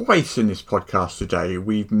sometimes. Twice in this podcast today,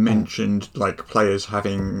 we've mentioned like players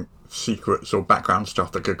having secrets or background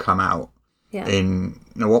stuff that could come out. Yeah.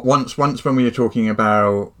 Once when we were talking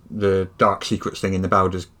about the dark secrets thing in the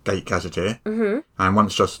Baldur's Gate Gazetteer, and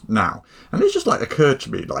once just now, and it just like occurred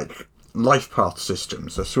to me like life path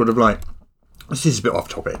systems are sort of like, this is a bit off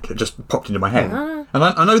topic. It just popped into my head, and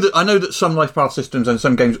I know that some life path systems and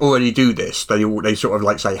some games already do this. They sort of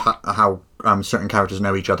like say how certain characters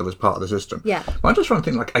know each other as part of the system. Yeah. But I'm just trying to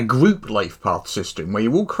think like a group life path system where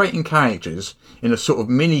you're all creating characters in a sort of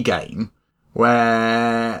mini game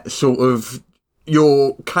where sort of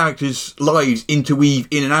your characters' lives interweave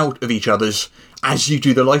in and out of each other's as you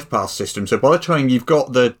do the life path system. So by the time you've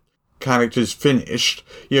got the characters finished,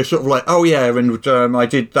 you're sort of like, oh yeah, and I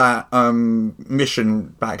did that mission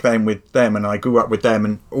back then with them, and I grew up with them,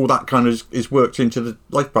 and all that kind of is worked into the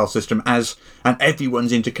life path system and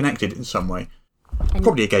everyone's interconnected in some way.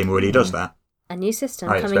 Probably a game already does that. A new system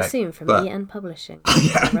coming soon from EN Publishing.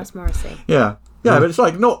 Russ Morrissey. Yeah. Yeah, but it's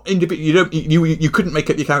like not individual. You couldn't make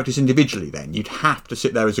up your characters individually. Then you'd have to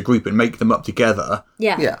sit there as a group and make them up together.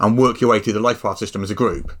 Yeah. And work your way through the life path system as a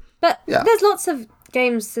group. But there's lots of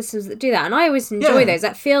game systems that do that, and I always enjoy those.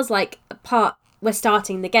 That feels like a part. We're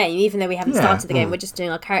starting the game, even though we haven't started the game. We're just doing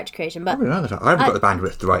our character creation. But I haven't got the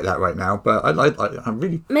bandwidth to write that right now. But I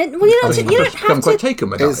really. Well, you don't have to. Quite taken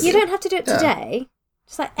with that. You don't have to do it today.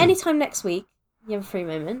 Just like anytime next week, you have a free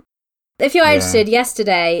moment. If you're interested,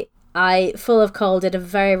 yesterday I, full of coal, did a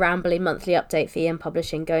very rambly monthly update for EN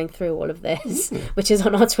Publishing going through all of this, which is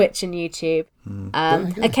on our Twitch and YouTube.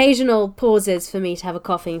 Occasional pauses for me to have a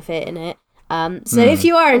coughing fit in it. So if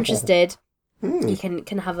you are interested, you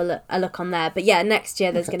can have a look on there. But yeah, next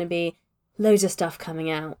year there's going to be loads of stuff coming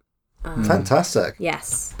out. Fantastic.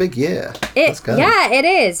 Yes. Big year. Let's go. Yeah, it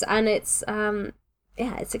is. And it's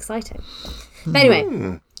it's exciting. But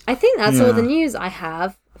anyway, I think that's all the news I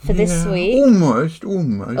have for this week. Almost.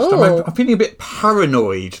 I'm feeling a bit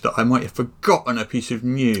paranoid that I might have forgotten a piece of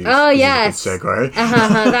news. Oh, yes. Good segue.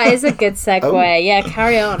 That is a good segue. Yeah,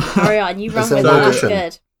 carry on. You run with that.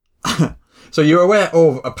 That's good. So you're aware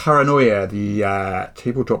of a Paranoia, the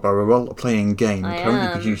tabletop role-playing game currently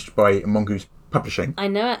produced by Mongoose Publishing. I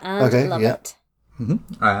know it and love it.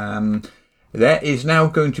 Mm-hmm. There is now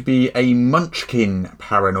going to be a Munchkin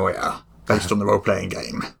Paranoia based on the role-playing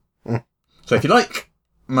game. So if you like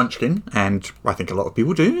Munchkin, and I think a lot of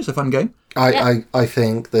people do, it's a fun game. I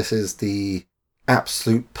think this is the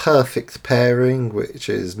absolute perfect pairing, which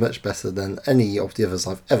is much better than any of the others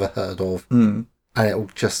I've ever heard of. And it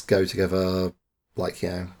will just go together like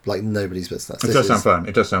nobody's business. It does sound fun.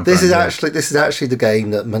 This is actually the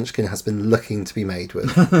game that Munchkin has been looking to be made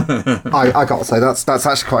with. I got to say that's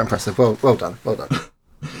actually quite impressive. Well done.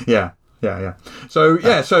 Yeah. So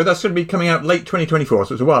so that's going to be coming out late 2024.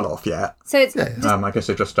 So it's a while off yet. So it's I guess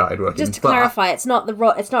they just started working. Just to clarify, it's not a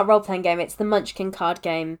role playing game. It's the Munchkin card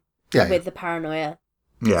game with the Paranoia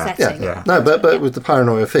setting. Yeah. No, but with the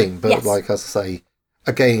Paranoia theme. But like as I say,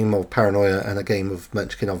 a game of Paranoia and a game of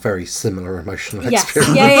Munchkin are very similar emotional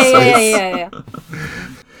experiences. Yeah.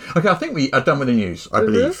 Okay, I think we are done with the news, I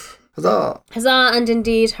believe. Huzzah! Huzzah and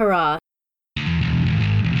indeed hurrah.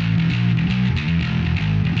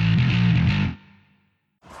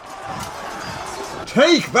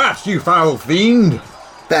 Take that, you foul fiend!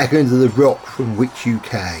 Back into the rock from which you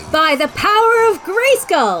came. By the power of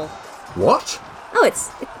Grayskull! What? Oh,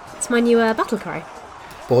 it's my new battle cry.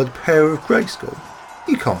 By the power of Grayskull?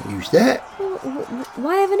 You can't use that. Well,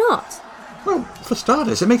 Why ever not? Well, for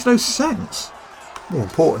starters, it makes no sense. More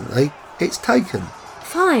importantly, it's taken.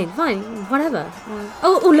 Fine, whatever.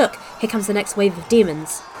 Oh, look, here comes the next wave of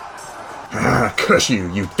demons. Curse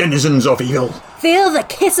you denizens of evil. Feel the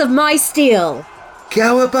kiss of my steel.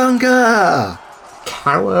 Cowabunga!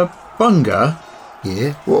 Cowabunga?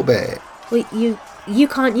 Yeah, what about it? Well, you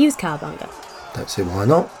can't use cowabunga. Don't see why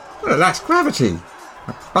not. Well, that's gravity.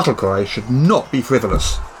 Battle cry should not be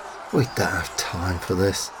frivolous. We don't have time for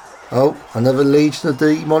this. Oh, another legion of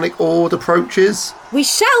demonic horde approaches. We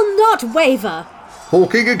shall not waver.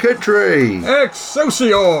 Hawking and country!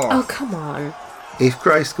 Excelsior! Oh, come on. If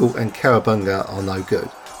Grayskull and Cowabunga are no good,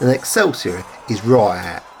 then Excelsior is right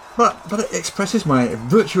at. But it expresses my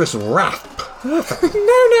virtuous wrath perfectly.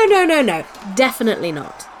 No. Definitely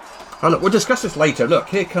not. Oh, look, we'll discuss this later. Look,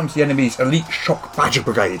 here comes the enemy's elite shock badger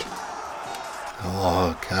brigade.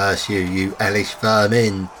 Oh, curse you hellish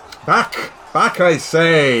vermin. Back, I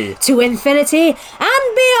say. To infinity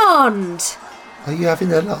and beyond. Are you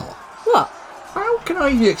having a laugh? What? How can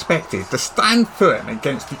I be expected to stand firm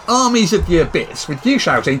against the armies of the abyss with you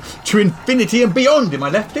shouting to infinity and beyond in my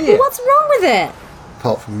left ear? Well, what's wrong with it?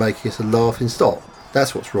 Apart from making us a laughing stock.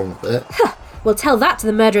 That's what's wrong with it. We'll tell that to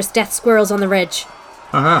the murderous death squirrels on the ridge.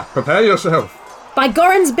 Prepare yourself. By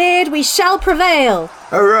Gorin's beard we shall prevail.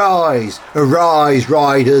 Arise,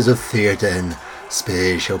 riders of Theoden.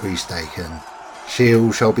 Spears shall be staken.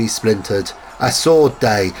 Shields shall be splintered. A sword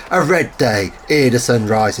day, a red day, ere the sun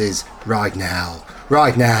rises. Ride now,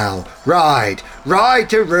 ride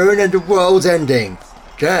to ruin and the world's ending.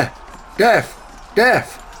 Death,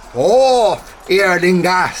 forth,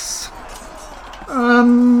 Erlingas.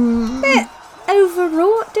 Bit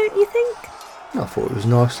overwrought, don't you think? I thought it was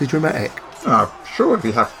nicely dramatic. Oh, sure, if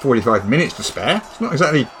you have 45 minutes to spare. It's not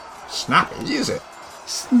exactly snappy, is it?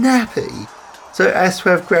 Snappy? So it has to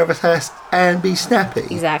have gravitas and be snappy?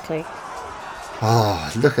 Exactly. Oh,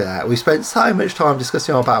 look at that. We spent so much time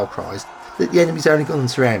discussing our battle cries that the enemy's only gone and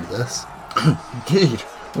surrounded us. Indeed.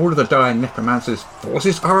 All of the dying necromancer's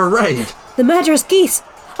forces are arrayed. The murderous geese!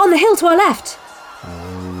 On the hill to our left!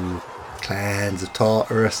 Oh, clans of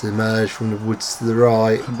Tartarus emerge from the woods to the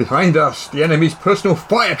right. And behind us, the enemy's personal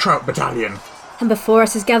fire trout battalion. And before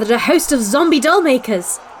us is gathered a host of zombie doll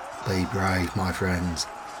makers. Be brave, my friends.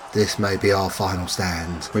 This may be our final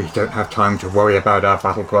stand. We don't have time to worry about our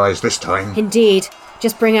battle cries this time. Indeed.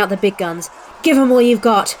 Just bring out the big guns. Give them all you've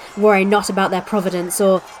got. Worry not about their providence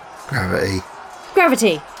or...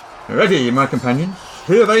 Gravity. Ready, my companions.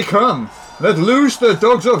 Here they come. Let loose the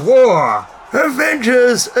dogs of war.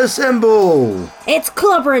 Avengers, assemble! It's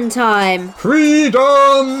clobbering time.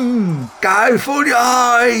 Freedom! Go for the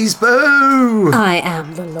eyes, boo! I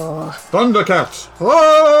am the law. Thundercats!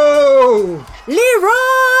 Oh! Leroy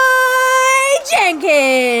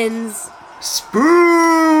Jenkins! Spoon!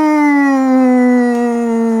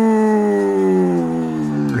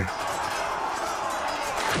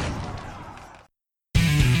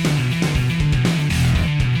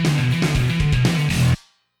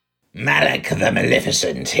 Malak the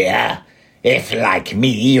Maleficent here. If, like me,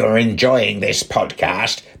 you're enjoying this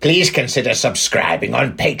podcast, please consider subscribing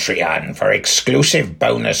on Patreon for exclusive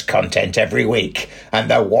bonus content every week and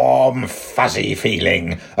the warm, fuzzy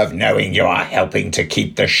feeling of knowing you are helping to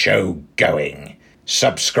keep the show going.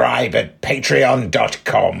 Subscribe at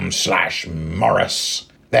patreon.com/Morris.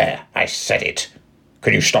 There, I said it.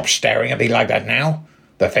 Can you stop staring at me like that now?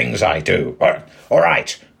 The things I do. All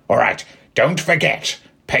right. Don't forget.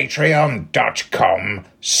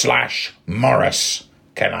 Patreon.com/Morris.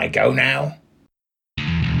 Can I go now?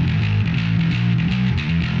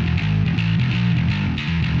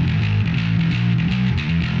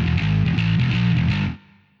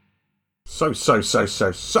 So.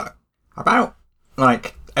 About,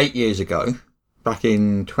 8 years ago, back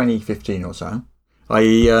in 2015 or so,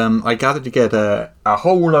 I gathered together a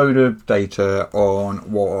whole load of data on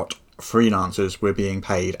what freelancers were being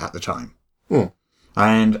paid at the time.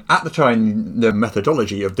 And at the time, the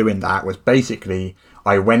methodology of doing that was basically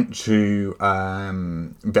I went to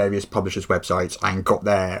various publishers' websites and got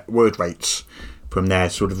their word rates from their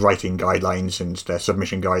sort of writing guidelines and their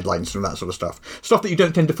submission guidelines and that sort of stuff. Stuff that you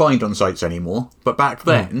don't tend to find on sites anymore. But back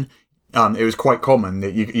then, it was quite common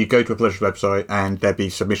that you go to a publisher's website and there'd be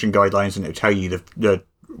submission guidelines and it would tell you the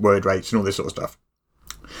word rates and all this sort of stuff.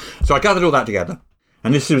 So I gathered all that together.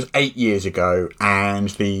 And this was 8 years ago, and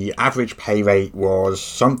the average pay rate was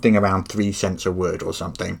something around 3 cents a word or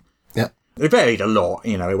something. Yeah. It varied a lot,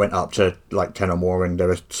 it went up to 10 or more, and there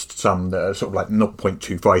were some that are sort of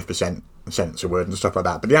 0.25% cents a word and stuff like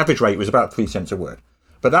that. But the average rate was about 3 cents a word.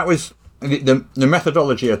 But that was, the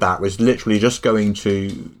methodology of that was literally just going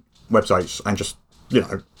to websites and just,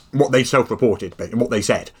 what they self-reported, what they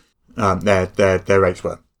said their rates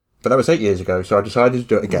were. But that was 8 years ago, so I decided to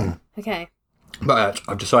do it again. Okay. But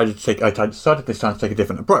I decided this time to take a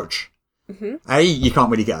different approach. A, you can't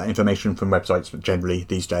really get that information from websites generally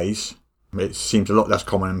these days. It seems a lot less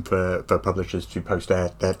common for publishers to post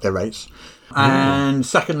their rates. And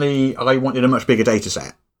secondly, I wanted a much bigger data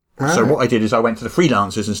set. Right. So what I did is I went to the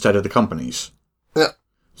freelancers instead of the companies. Yeah.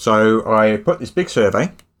 So I put this big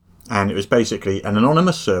survey, and it was basically an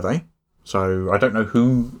anonymous survey. So I don't know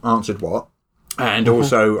who answered what. And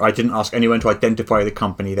also, I didn't ask anyone to identify the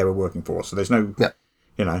company they were working for. So there's no,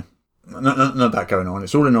 none of that going on.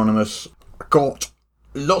 It's all anonymous. I got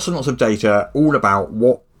lots and lots of data all about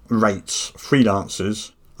what rates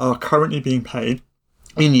freelancers are currently being paid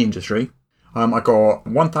in the industry. I got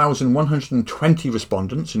 1,120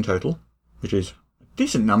 respondents in total, which is a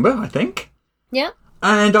decent number, I think. Yeah.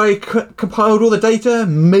 And I compiled all the data,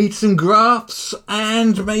 made some graphs,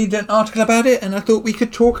 and made an article about it. And I thought we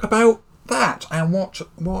could talk about that and what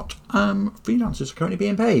freelancers are currently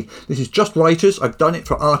being paid. This is just writers. I've done it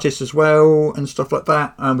for artists as well and stuff like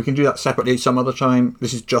that. We can do that separately some other time.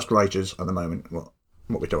 This is just writers at the moment. What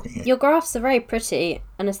we're talking here. Your graphs are very pretty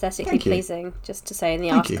and aesthetically pleasing, just to say in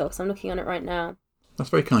the article, because I'm looking on it right now. That's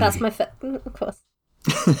very kind. That's of course.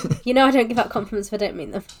 I don't give out compliments if I don't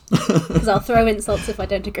mean them, because I'll throw insults if I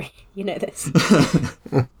don't agree. You know this.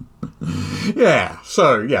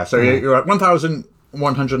 So you're at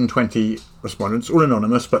 1,120 respondents, all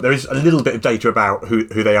anonymous, but there is a little bit of data about who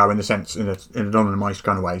they are in an anonymised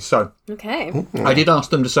kind of way. So okay, I did ask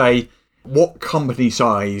them to say what company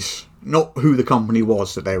size, not who the company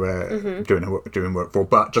was that they were doing work for,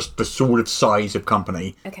 but just the sort of size of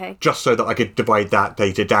company. Okay. Just so that I could divide that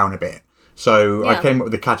data down a bit. So I came up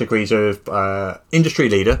with the categories of industry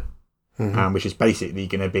leader, which is basically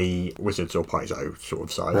going to be Wizards or Paizo sort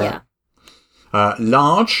of size. Yeah.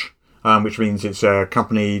 Large, which means it's a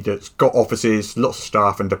company that's got offices, lots of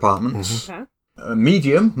staff and departments. Okay.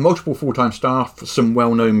 Medium, multiple full-time staff, some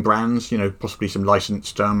well-known brands, possibly some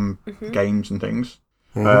licensed games and things.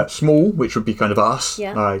 Small, which would be kind of us,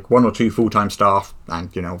 like 1 or 2 full-time staff and,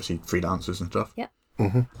 obviously freelancers and stuff. Yeah.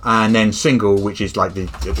 And then single, which is like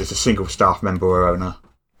there's a single staff member or owner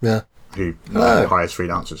who hires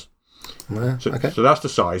freelancers. So that's the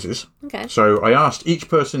sizes. Okay. So I asked each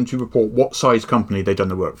person to report what size company they'd done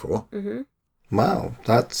the work for. Wow,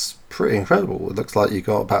 that's pretty incredible. It looks like you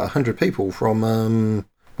got about 100 people from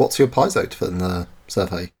What's Your Paizo to fill in the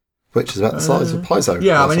survey, which is about the size of Paizo.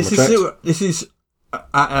 Yeah, I mean, this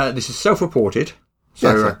is self-reported.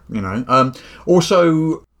 So,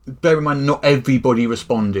 also, bear in mind, not everybody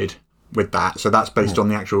responded with that. So that's based on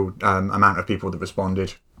the actual amount of people that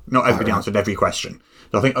responded. Not everybody answered every question.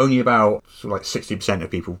 So I think only about 60% of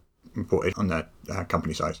people reported on their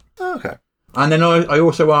company size. Oh, okay. And then I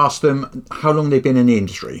also asked them how long they've been in the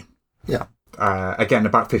industry. Yeah. Again,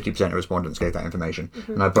 about 50% of respondents gave that information.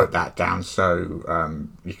 And I broke that down so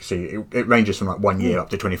you can see it ranges from 1 year up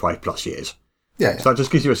to 25 plus years. Yeah. So that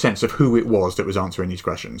just gives you a sense of who it was that was answering these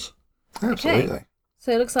questions. Absolutely. Okay.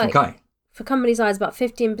 So it looks like for company size, about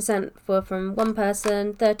 15% were from one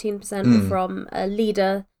person, 13% were from a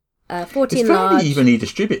leader, 14 large. It's fairly evenly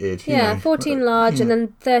distributed. 14 large, and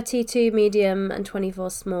then 32 medium and 24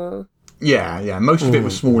 small. Yeah. Most of it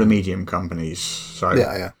was small and medium companies.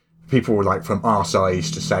 So people from our size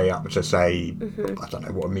to say up to say, I don't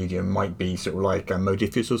know what a medium might be, sort of like a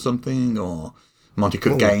Modiphius or something, or Monte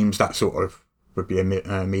Cook Games, that sort of would be a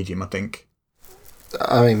medium, I think.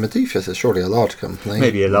 I mean, Modiphius is surely a large company.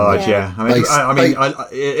 Maybe a large, yeah. I mean,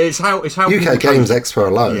 it's how UK Games Expo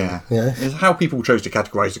alone. Yeah, it's how people chose to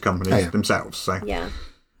categorise the companies themselves. So I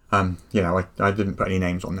didn't put any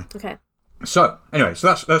names on there. Okay. So anyway,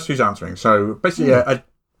 that's who's answering. So basically,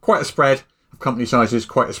 quite a spread of company sizes,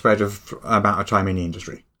 quite a spread of amount of time in the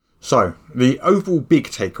industry. So the overall big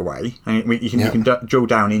takeaway, and you can drill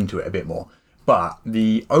down into it a bit more. But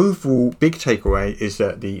the overall big takeaway is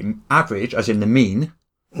that the average, as in the mean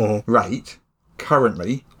rate,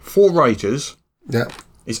 currently, for writers,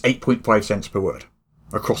 is 8.5 cents per word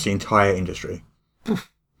across the entire industry.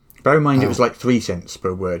 Bear in mind it was 3 cents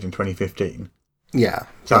per word in 2015. Yeah.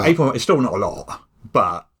 So 8.5 is still not a lot,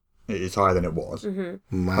 but it is higher than it was.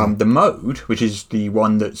 Wow. The mode, which is the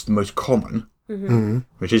one that's the most common,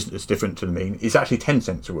 which is different to the mean, is actually 10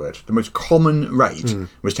 cents a word. The most common rate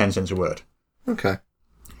was 10 cents a word. Okay.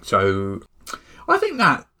 So I think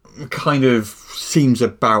that kind of seems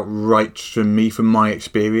about right to me from my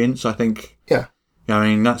experience. I think, I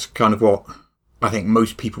mean, that's kind of what I think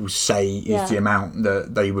most people say is the amount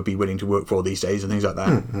that they would be willing to work for these days and things like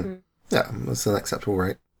that. Yeah, that's an acceptable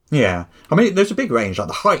rate. Yeah. I mean, there's a big range. Like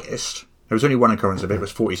the highest, there was only one occurrence of it,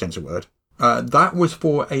 was 40 cents a word. That was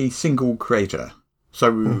for a single creator.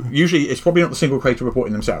 So usually it's probably not the single creator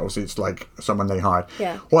reporting themselves. It's like someone they hired.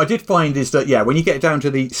 Yeah. What I did find is that, when you get down to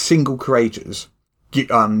the single creators,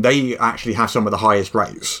 they actually have some of the highest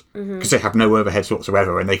rates because they have no overheads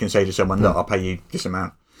whatsoever, and they can say to someone, look, I'll pay you this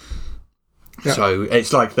amount. Yeah. So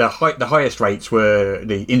it's like the highest rates were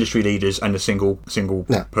the industry leaders and the single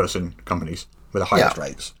person companies were the highest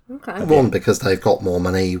rates. Okay. One, because they've got more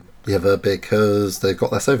money. The other, because they've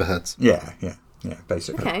got less overheads. Yeah,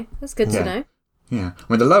 basically. Okay, that's good to know. Yeah. I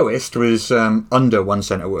mean, the lowest was under 1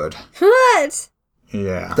 cent a word. What?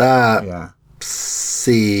 Yeah. That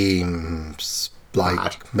seems like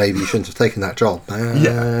bad. Maybe you shouldn't have taken that job, man.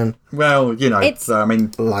 Yeah. Well,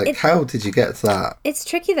 how did you get to that? It's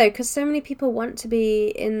tricky though, because so many people want to be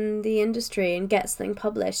in the industry and get something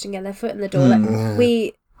published and get their foot in the door.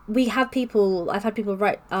 Like, we have people. I've had people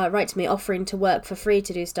write to me offering to work for free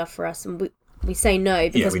to do stuff for us, and we say no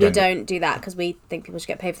because we don't do that because we think people should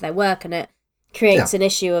get paid for their work, and it creates an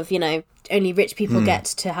issue of only rich people get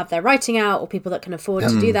to have their writing out, or people that can afford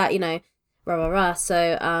to do that. Rah rah rah.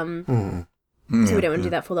 So so we don't want to do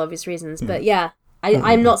that for all obvious reasons. But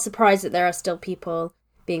I'm not surprised that there are still people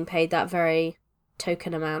being paid that very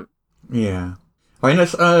token amount. Yeah, I mean,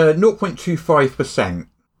 it's 0.25%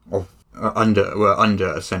 of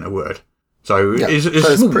under a cent a word. So it's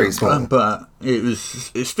small, pretty small, but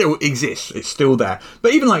it still exists. It's still there.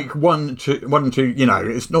 But even like 1 to 2,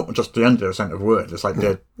 it's not just the under a cent of a word. It's like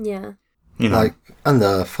like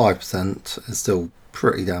under 5% is still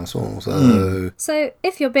pretty damn small. So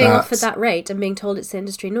if you're being offered that rate and being told it's the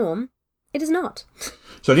industry norm, it is not.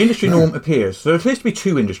 So the industry norm appears. So there appears to be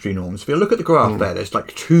 2 industry norms. If you look at the graph there's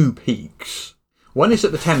like 2 peaks. One is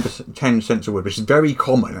at the 10 cents a word, which is very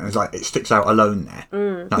common, and it's like it sticks out alone there.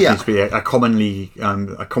 That seems to be a common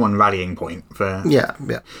rallying point for. Yeah.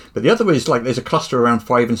 But the other is like there's a cluster around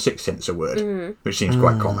 5 and 6 cents a word, which seems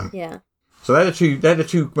quite common. Yeah. So they're the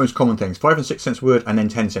two most common things: 5 and 6 cents a word, and then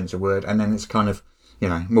 10 cents a word, and then it's kind of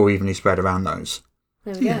more evenly spread around those.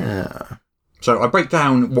 There we go. Yeah. So I break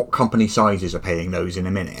down what company sizes are paying those in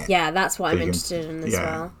a minute. Yeah, that's what I'm interested in as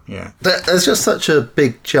well. Yeah. There's just such a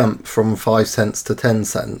big jump from 5 cents to 10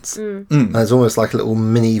 cents. There's almost like a little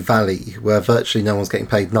mini valley where virtually no one's getting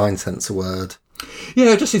paid 9 cents a word.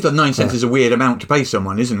 Yeah, it just seems that 9 cents is a weird amount to pay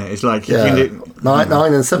someone, isn't it? It's like... 9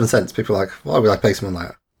 and 7 cents, people are like, why would I pay someone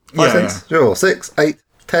that? 5 cents? Sure. 6, 8,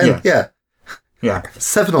 10? Yeah.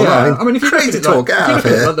 7 or 9. I mean, if you crazy look at talk, get out of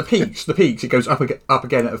here. Like the peaks, it goes up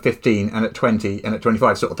again at 15 and at 20 and at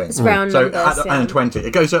 25 sort of thing. It's round numbers, and at 20,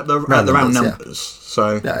 it goes up at the round numbers.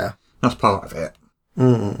 So that's part of it.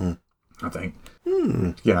 I think.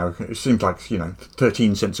 It seems like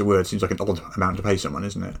 13 cents a word seems like an odd amount to pay someone,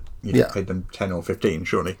 isn't it? You paid them 10 or 15,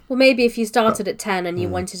 surely. Well, maybe if you started at 10 and you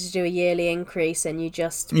wanted to do a yearly increase and you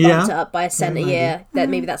just bumped it up by a cent a year,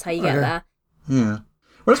 maybe that's how you get there. Yeah.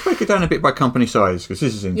 Well, let's break it down a bit by company size, because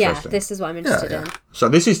this is interesting. Yeah, this is what I'm interested in. So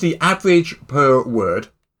this is the average per word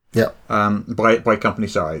by company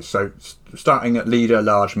size. So starting at leader,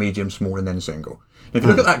 large, medium, small, and then single. And if you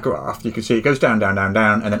look at that graph, you can see it goes down, down, down,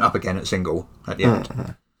 down, and then up again at single at the end.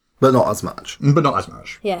 But not as much.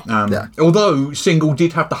 Yeah. Although single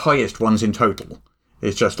did have the highest ones in total.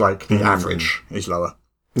 It's just like the average is lower.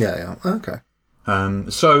 Yeah. Okay.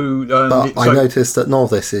 But I noticed that none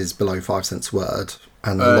of this is below 5 cents a word,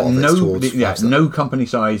 and a lot of it's towards 5 cents. No company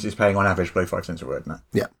size is paying on average below 5 cents a word. No.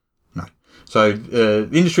 Yeah. No. So the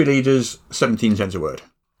industry leaders, 17 cents a word.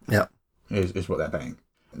 Yeah. Is what they're paying.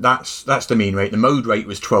 That's the mean rate. The mode rate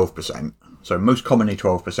was 12%. So most commonly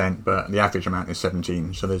 12%, but the average amount is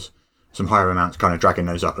 17. So there's some higher amounts kind of dragging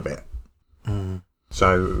those up a bit.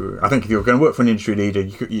 So I think if you're going to work for an industry leader,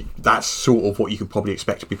 that's sort of what you could probably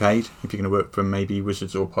expect to be paid if you're going to work for maybe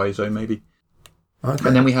Wizards or Paizo, maybe. Okay.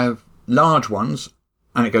 And then we have large ones,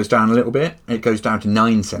 and it goes down a little bit. It goes down to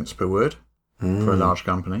 9 cents per word for a large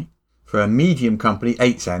company. For a medium company,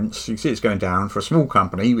 8 cents. You can see it's going down. For a small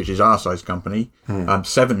company, which is our size company,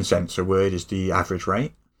 7 cents a word is the average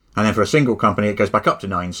rate. And then for a single company, it goes back up to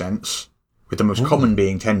 9 cents, with the most common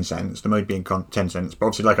being 10 cents, the mode being 10 cents. But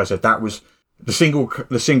obviously, like I said, that was the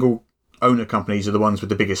single owner companies are the ones with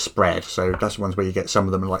the biggest spread. So that's the ones where you get some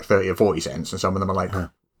of them are like 30 or 40 cents, and some of them are like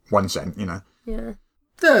 1 cent, Yeah.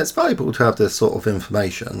 Yeah, it's valuable to have this sort of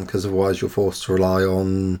information, because otherwise you're forced to rely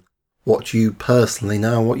on what you personally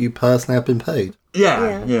know and what you personally have been paid.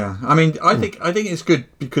 Yeah. I mean, I think it's good,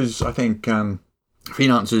 because I think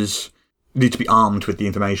freelancers need to be armed with the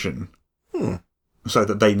information so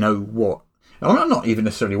that they know what. I'm not even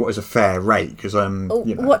necessarily what is a fair rate, because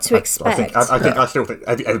what to expect. I still think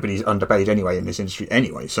everybody's underpaid anyway in this industry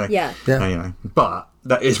anyway. So but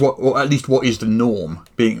that is or at least what is the norm.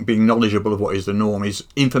 Being knowledgeable of what is the norm is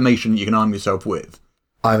information that you can arm yourself with.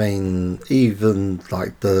 I mean, even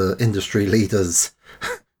like the industry leaders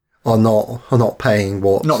are not paying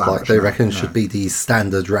what they reckon should be these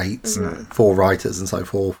standard rates for writers and so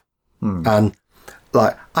forth. And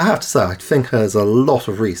like, I have to say, I think there's a lot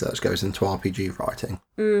of research goes into RPG writing.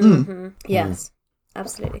 Yes,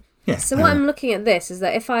 absolutely. Yeah. So what I'm looking at this is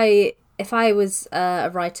that if I was a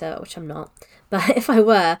writer, which I'm not, but if I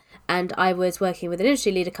were, and I was working with an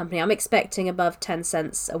industry leader company, I'm expecting above 10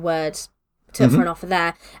 cents a word for an offer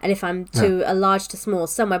there. And if I'm to a large to small,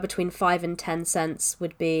 somewhere between 5 and 10 cents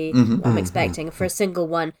would be what I'm expecting for a single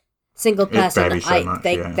person.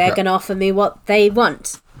 They're going to offer me what they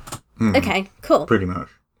want. Okay, cool. Pretty much.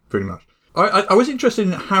 I was interested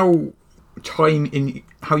in how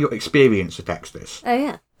your experience affects this. Oh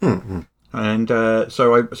yeah. And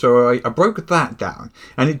so I broke that down,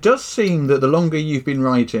 and it does seem that the longer you've been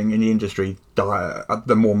writing in the industry,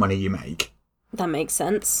 the more money you make. That makes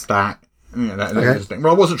sense. That's the thing.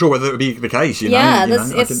 Well, I wasn't sure whether it would be the case.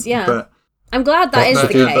 But I'm glad that is the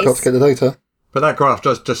case. I've got to get the data. But that graph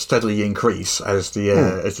does just steadily increase as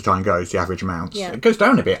the time goes, the average amount. Yeah. It goes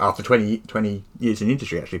down a bit after 20 years in the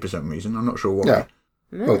industry, actually, for some reason. I'm not sure why. Yeah.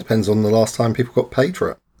 Well, it depends on the last time people got paid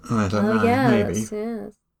for it. I don't know, maybe. That's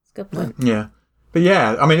a good point. Yeah. But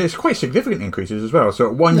yeah, I mean, it's quite significant increases as well. So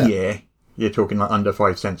at 1 year, you're talking like under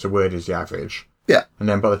 5 cents a word is the average. Yeah. And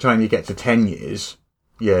then by the time you get to 10 years,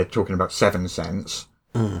 you're talking about 7 cents.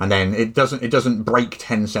 And then it doesn't break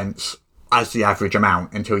 10 cents as the average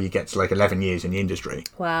amount until you get to like 11 years in the industry.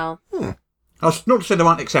 Wow. That's not to say there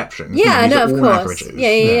aren't exceptions. Yeah, no, of course. Averages.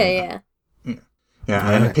 Yeah. Yeah, and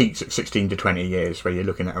then it peaks at 16 to 20 years where you're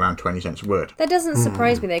looking at around 20 cents a word. That doesn't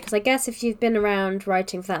surprise me though, because I guess if you've been around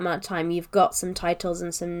writing for that amount of time, you've got some titles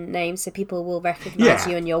and some names, so people will recognise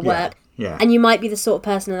you and your work. Yeah. And you might be the sort of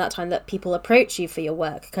person at that time that people approach you for your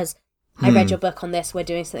work, because I read your book on this, we're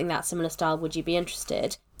doing something that similar style, would you be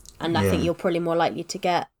interested? And I think you're probably more likely to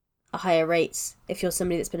get a higher rates if you're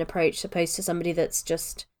somebody that's been approached, opposed to somebody that's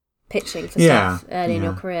just pitching for stuff early in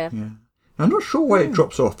your career. Yeah. I'm not sure why it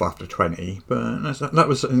drops off after 20, but that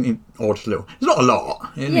was an odd little... It's not a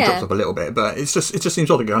lot. It only drops off a little bit, but it just seems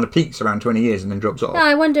odd to go on. It peaks around 20 years and then drops off. No,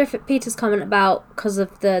 I wonder if Peter's comment about, because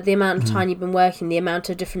of the amount of time you've been working, the amount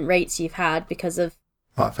of different rates you've had because of...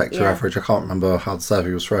 Might affect your average. I can't remember how the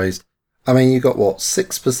survey was phrased. I mean, you got,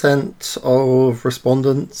 6% of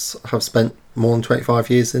respondents have spent more than 25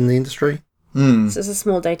 years in the industry? So it's a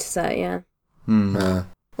small data set, yeah.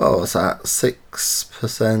 Well, it's at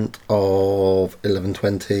 6% of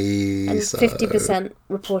 1120. And 50%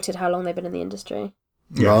 reported how long they've been in the industry.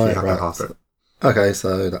 Yeah, right. Half it. Okay,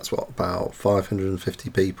 so that's about 550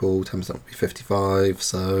 people. 10% would be 55,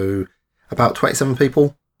 so about 27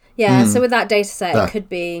 people. Yeah, so with that data set, it could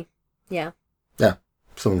be, Yeah. If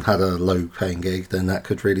someone had a low-paying gig, then that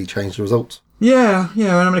could really change the results. Yeah,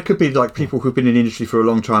 and I mean, it could be like people who've been in the industry for a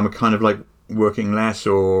long time are kind of like working less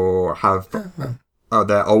or have...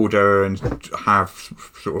 they're older and have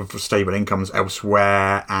sort of stable incomes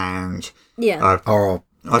elsewhere, and or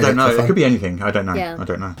I don't know. It could be anything. I don't know. Yeah. I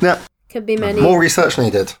don't know. Yeah, could be many. More research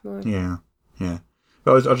needed. Yeah.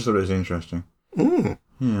 But I just thought it was interesting.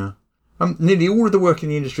 Yeah. Nearly all of the work in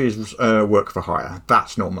the industry is work for hire.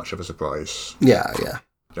 That's not much of a surprise. Yeah.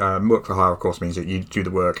 Work for hire, of course, means that you do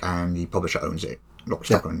the work and the publisher owns it, lock,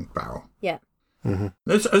 stock, and barrel. Yeah. There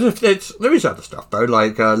is other stuff though,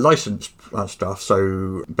 like licensed stuff.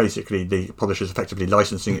 So basically, the publisher's effectively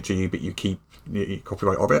licensing it to you, but you keep the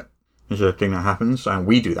copyright of it. Is a thing that happens, and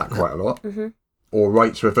we do that quite a lot. Or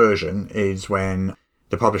rights reversion is when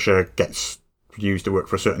the publisher gets used the work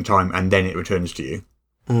for a certain time and then it returns to you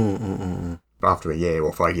after a year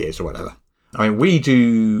or 5 years or whatever. I mean, we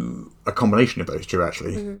do a combination of those two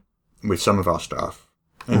actually with some of our stuff,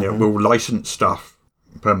 and we'll license stuff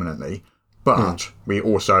permanently. But we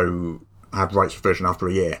also have rights reversion after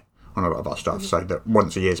a year on a lot of our stuff, so that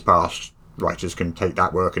once a year's passed, writers can take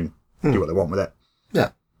that work and do what they want with it. Yeah.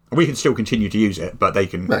 And we can still continue to use it, but they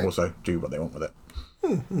can also do what they want with it.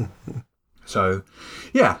 So,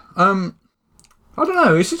 yeah. I don't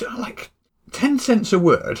know, is it like 10 cents a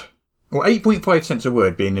word, or 8.5 cents a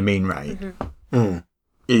word being the mean rate,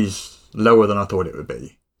 is lower than I thought it would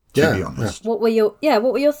be. To be honest, what were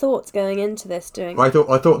your thoughts going into this doing? I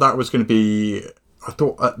thought that was going to be. I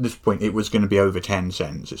thought at this point it was going to be over 10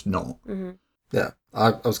 cents. It's not. Yeah,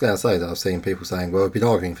 I was going to say that I've seen people saying, "Well, we've been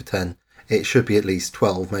arguing for 10. It should be at least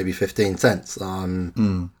 12, maybe 15 cents."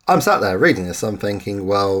 I'm sat there reading this. I'm thinking,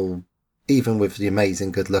 well, even with the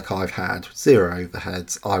amazing good luck I've had, 0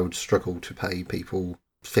 overheads, I would struggle to pay people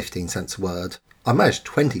 15 cents a word. I managed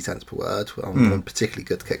 20 cents per word on one particularly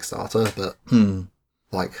good Kickstarter, but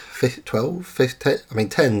like 12, 15, I mean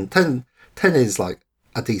 10 is like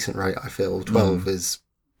a decent rate, I feel. 12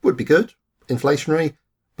 would be good, inflationary,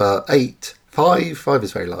 but 5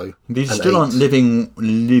 is very low. These still aren't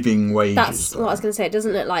living wages. That's what I was going to say. It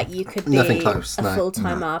doesn't look like you could be a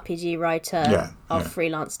full-time RPG writer of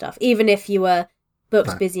freelance stuff, even if you were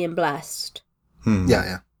booked, busy and blessed.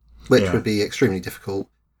 Yeah. Which would be extremely difficult.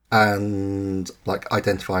 And like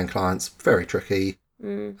identifying clients, very tricky.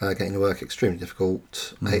 Getting the work, extremely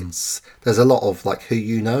difficult. There's a lot of like who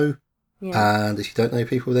you know. Yeah. And if you don't know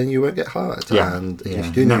people, then you won't get hired. Yeah. And if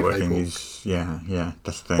you do know networking people, is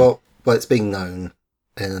that's the thing. Well, it's being known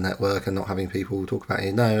in a network and not having people talk about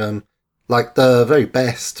you. No, like the very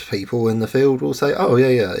best people in the field will say, "Oh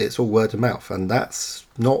yeah, it's all word of mouth," and that's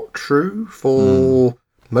not true for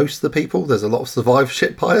most of the people. There's a lot of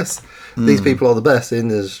survivorship bias. These people are the best in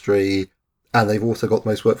the industry, and they've also got the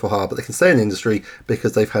most work for hire, but they can stay in the industry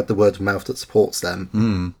because they've had the word of mouth that supports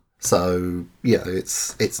them. So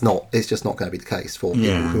it's just not going to be the case for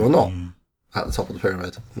people who are not at the top of the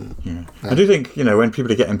pyramid. I do think when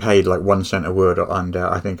people are getting paid like 1 cent a word or under,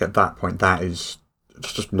 I think at that point that is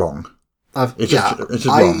just wrong. It's just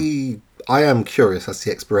wrong. I am curious as to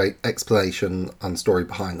the explanation and story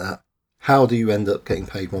behind that. How do you end up getting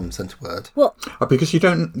paid 1 cent a word? Well, because you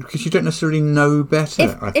don't necessarily know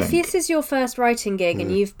better. If this is your first writing gig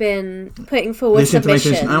and you've been putting forward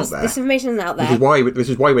submissions, this information isn't out there. This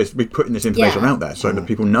is why we're putting this information out there so that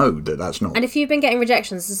people know that that's not. And if you've been getting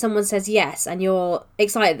rejections and someone says yes, and you're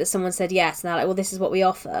excited that someone said yes, and they're like, "Well, this is what we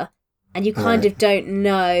offer," and you kind of don't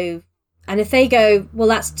know, and if they go, "Well,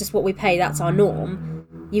 that's just what we pay, that's our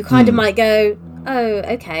norm," you kind of might go, "Oh,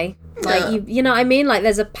 okay." Like you know what I mean? Like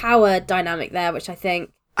there's a power dynamic there, which I think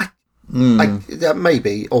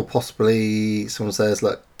maybe, or possibly someone says,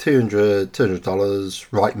 "Look, $200,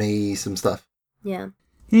 write me some stuff." Yeah.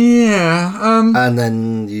 And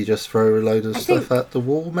then you just throw a load of stuff at the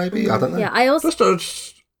wall. Maybe I don't know. Yeah, I also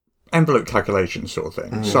just envelope calculation sort of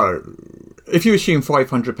thing. So if you assume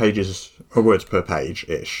 500 pages or words per page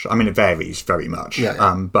ish, I mean it varies very much.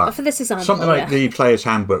 But for this example, something like the Player's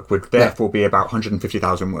Handbook would therefore be about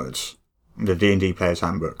 150,000 words. The D&D Player's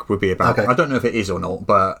Handbook would be about. I don't know if it is or not,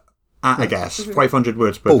 but at a guess, 500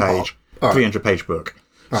 words per page, 300 page book.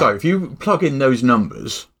 Right. So if you plug in those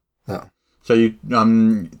numbers, so you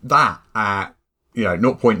that at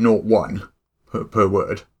 0.01 per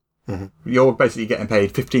word. You're basically getting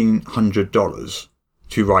paid $1,500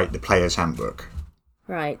 to write the Player's Handbook.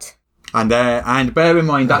 Right. And bear in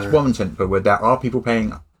mind that's 1 cent per word. There are people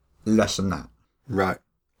paying less than that. Right.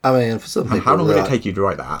 I mean, for some people, how long would it take you to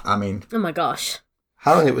write that? I mean, oh my gosh,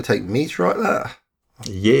 how long it would take me to write that? A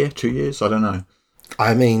year, 2 years? I don't know.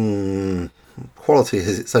 I mean, quality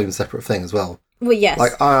is its own separate thing as well. Well, yes.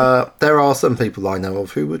 Like, there are some people I know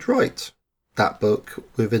of who would write that book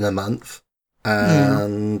within a month.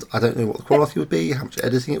 And I don't know what the quality would be, how much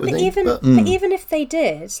editing it would need. But even if they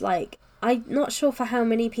did, like, I'm not sure for how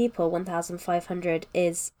many people 1,500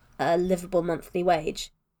 is a livable monthly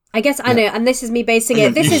wage. I guess I know, and this is me basing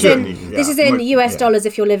it. This is in US dollars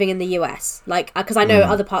if you're living in the US, like because I know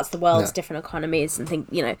other parts of the world's different economies and think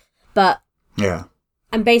but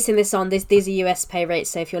I'm basing this on these are US pay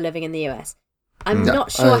rates. So if you're living in the US, I'm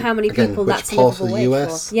not sure how many people that's a livable wage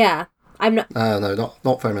US? For. Yeah. I'm not. No,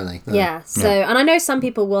 not very many. No. Yeah. So, and I know some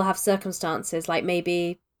people will have circumstances like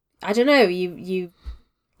maybe I don't know. You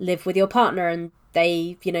live with your partner and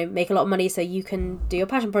they make a lot of money, so you can do your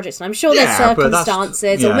passion projects. And I'm sure there's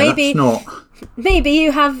circumstances, or maybe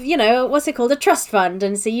you have what's it called, a trust fund,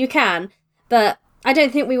 and so you can. But I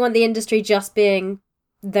don't think we want the industry just being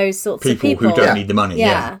those sorts of people who don't need the money.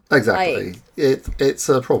 Yeah, exactly. It's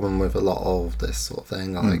a problem with a lot of this sort of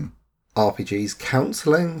thing. Like. RPGs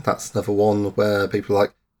counselling, that's another one where people are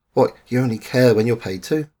like, what, you only care when you're paid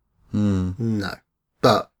to? No.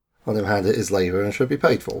 But on the other hand, it is labour and should be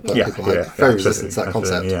paid for. But people are very resistant to that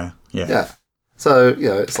concept. Yeah. So,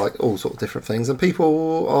 it's like all sorts of different things, and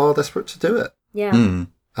people are desperate to do it. Yeah.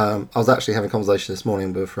 I was actually having a conversation this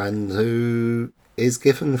morning with a friend who is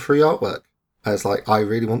given free artwork. And it's like, I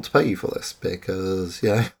really want to pay you for this because,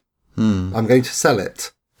 I'm going to sell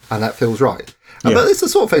it. And that feels right. But it's the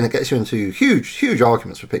sort of thing that gets you into huge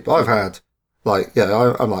arguments with people. I've had,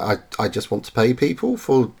 I'm like, I just want to pay people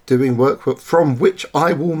for doing work from which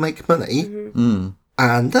I will make money.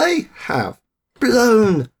 And they have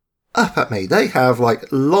blown up at me. They have,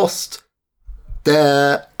 lost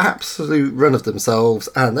their absolute run of themselves,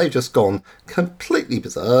 and they've just gone completely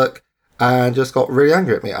berserk. and just got really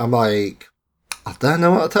angry at me. I'm like, I don't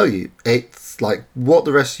know what to tell you. It's like what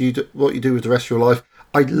you do with the rest of your life.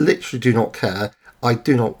 I literally do not care. I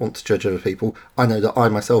do not want to judge other people. I know that I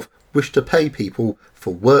myself wish to pay people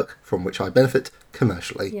for work from which I benefit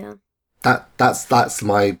commercially. Yeah.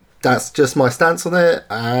 That's just my stance on it.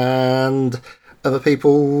 And other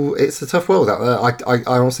people, it's a tough world out there.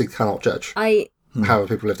 I honestly cannot judge how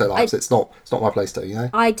people live their lives. It's not my place to, you know.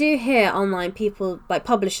 I do hear online people, like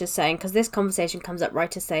publishers, saying, because this conversation comes up,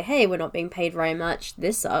 writers say, "Hey, we're not being paid very much.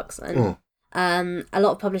 This sucks." And a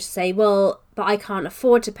lot of publishers say, "Well, but I can't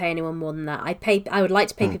afford to pay anyone more than that. I would like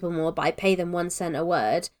to pay people more, but I pay them 1 cent a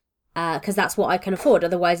word because that's what I can afford.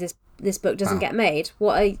 Otherwise, this book doesn't get made."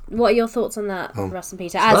 What are your thoughts on that, Russ and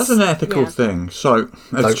Peter? That's an ethical thing. So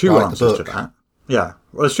there's two answers to that. Yeah,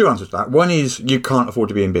 well, there's two answers to that. One is you can't afford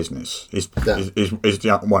to be in business. Is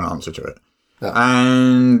the one answer to it. Yeah.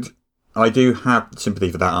 And I do have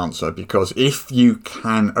sympathy for that answer, because if you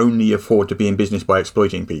can only afford to be in business by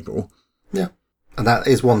exploiting people, and that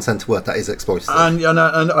is 1 cent a word, that is exploitative.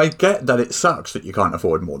 And I get that it sucks that you can't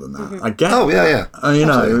afford more than that. Mm-hmm. I get. Oh yeah. You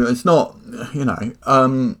know, it's not. You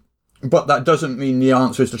know, but that doesn't mean the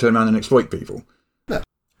answer is to turn around and exploit people. No.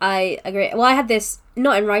 I agree. Well, I had this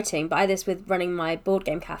not in writing, but I had this with running my board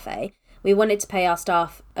game cafe. We wanted to pay our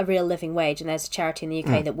staff a real living wage, and there's a charity in the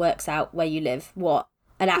UK that works out where you live what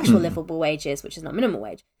an actual livable wage is, which is not minimum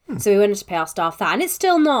wage. So we wanted to pay our staff that, and it's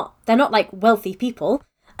still not. They're not like wealthy people,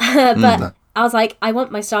 but. I was like, I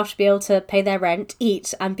want my staff to be able to pay their rent,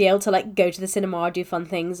 eat, and be able to like go to the cinema or do fun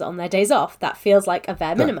things on their days off. That feels like a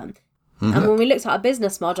bare minimum. Mm-hmm. And when we looked at our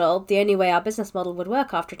business model, the only way our business model would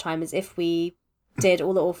work after a time is if we did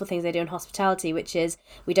all the awful things they do in hospitality, which is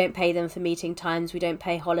we don't pay them for meeting times, we don't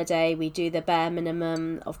pay holiday, we do the bare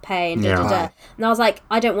minimum of pay, and da-da-da. And I was like,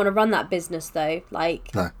 I don't want to run that business though.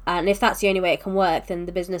 And if that's the only way it can work, then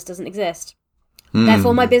the business doesn't exist.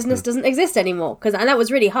 Therefore, my business doesn't exist anymore. And that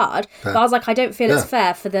was really hard. But I was like, I don't feel it's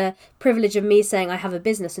fair for the privilege of me saying I have a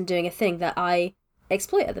business and doing a thing that I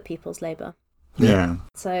exploit other people's labour. Yeah.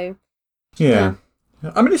 So. Yeah.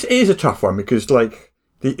 I mean, it is a tough one, because like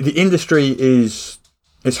the industry is.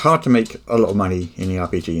 It's hard to make a lot of money in the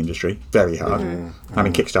RPG industry. Very hard. I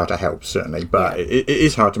mean, Kickstarter helps certainly, but it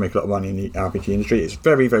is hard to make a lot of money in the RPG industry. It's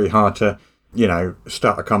very, very hard to,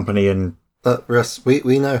 start a company and. But Russ,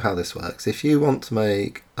 we know how this works. If you want to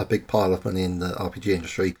make a big pile of money in the RPG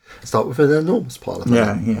industry, start with an enormous pile of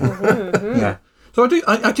money. Yeah. So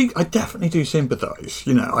I definitely do sympathise.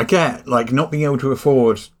 I get like not being able to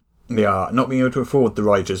afford the art, not being able to afford the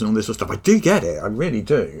writers and all this sort of stuff. I do get it. I really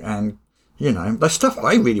do. And there's stuff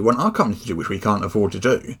I really want our company to do, which we can't afford to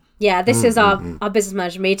do. Yeah, this is our business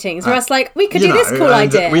manager meetings where it's like, we could do this cool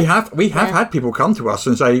idea. We have had people come to us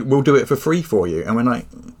and say, we'll do it for free for you. And we're like,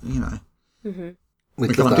 We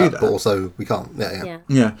can't do that, but also we can't.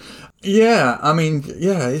 Yeah. I mean,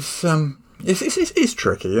 it's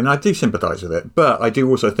tricky, and I do sympathise with it. But I do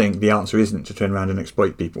also think the answer isn't to turn around and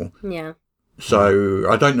exploit people. Yeah. So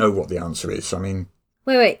I don't know what the answer is. I mean,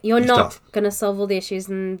 wait, you're not going to solve all the issues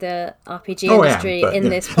in the RPG industry in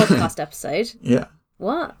this podcast episode? Yeah.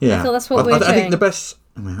 What? Yeah. I thought that's what we were doing. I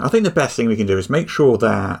think the best thing we can do is make sure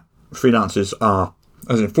that freelancers are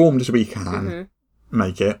as informed as we can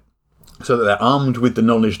make it, so that they're armed with the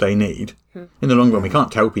knowledge they need. In the long run, we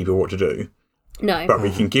can't tell people what to do. No. But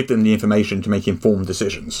we can give them the information to make informed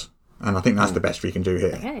decisions. And I think that's the best we can do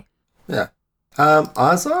here. Okay. Yeah.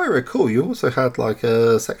 As I recall, you also had like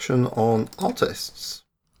a section on artists.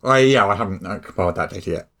 I haven't compiled that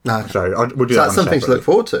data yet. No. So we'll do that one something separately. to look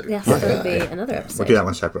forward to. Yes, that'll be another episode. We'll do that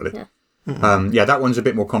one separately. Yeah. That one's a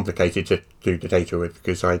bit more complicated to do the data with,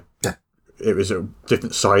 because it was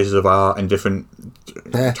different sizes of art and different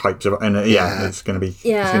types of, and it's going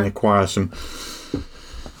to require some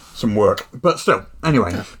work, but still,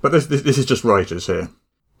 anyway. But this is just writers here.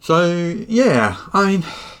 So I mean,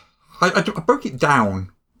 I broke it down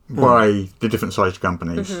by the different sized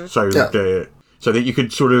companies, so that you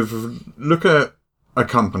could sort of look at a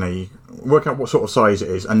company, work out what sort of size it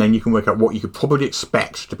is, and then you can work out what you could probably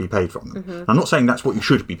expect to be paid from them. I'm not saying that's what you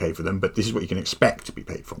should be paid for them, but this is what you can expect to be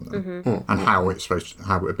paid from them, and how it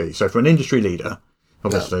would be. So for an industry leader,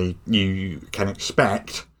 obviously you can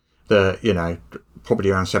expect that probably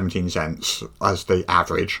around 17 cents as the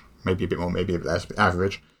average, maybe a bit more, maybe a bit less, but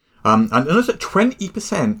average. And notice that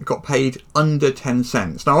 20% got paid under 10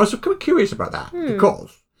 cents. Now I was curious about that,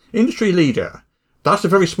 because industry leader, that's a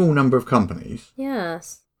very small number of companies.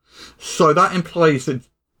 Yes. So that implies that,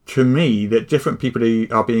 to me, that different people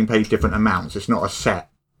are being paid different amounts. It's not a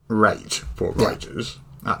set rate for writers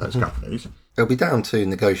at those companies. It'll be down to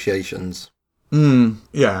negotiations.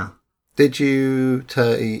 Yeah. Did you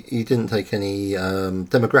didn't take any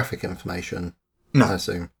demographic information? No. I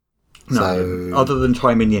assume. No. Other than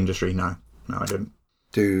time in the industry, no. No, I didn't.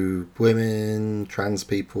 Do women, trans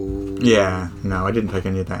people... Yeah, no, I didn't take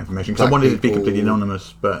any of that information because I wanted it to be completely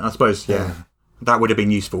anonymous, but I suppose, that would have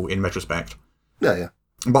been useful in retrospect. Yeah.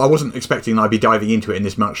 But I wasn't expecting I'd be diving into it in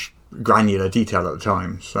this much granular detail at the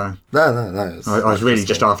time, so... No. I was really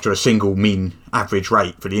just after a single mean average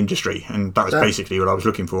rate for the industry, and that was basically what I was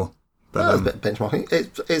looking for. But benchmarking.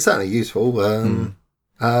 It's certainly useful.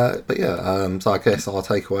 But yeah, so I guess our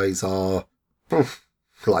takeaways are...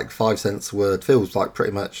 like 5 cents a word feels like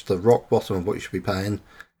pretty much the rock bottom of what you should be paying.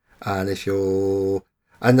 And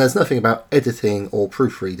there's nothing about editing or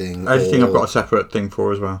proofreading. Editing I've got a separate thing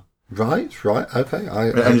for as well. Right, okay.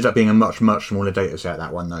 It ended up being a much, much smaller data set,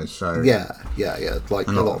 that one, though, so... Yeah. Like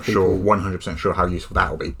I'm a lot not of people... 100% sure how useful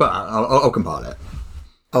that will be, but I'll compile it.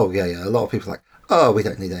 Oh, yeah. A lot of people are like, oh, we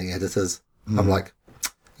don't need any editors. I'm like,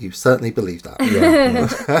 you certainly believe that.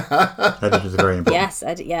 Yeah. Editors are very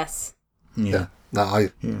important. Yes. Yeah. No,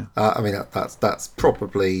 I mean, that's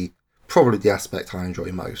probably the aspect I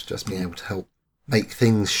enjoy most, just being able to help make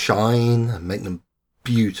things shine and make them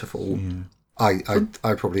beautiful. Yeah.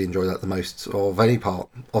 I probably enjoy that the most of any part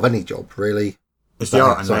of any job, really. It's the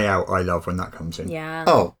art and layout I love when that comes in. Yeah.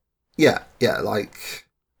 Oh, yeah, like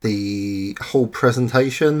the whole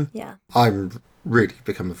presentation. Yeah. I'm really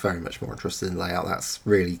become very much more interested in layout. That's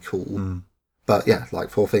really cool. But yeah, like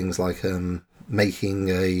for things like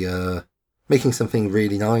making something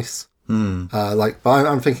really nice. But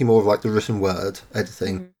I'm thinking more of like the written word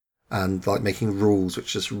editing and like making rules,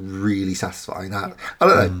 which is really satisfying. That I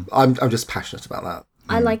don't know. I'm just passionate about that.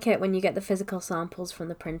 I like it when you get the physical samples from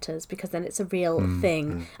the printers because then it's a real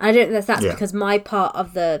thing. And I don't know if that's because my part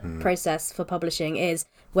of the process for publishing is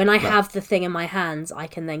when I have the thing in my hands, I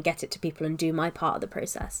can then get it to people and do my part of the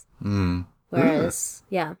process. Whereas,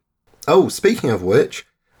 Oh, speaking of which,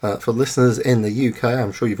 for listeners in the UK,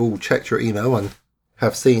 I'm sure you've all checked your email and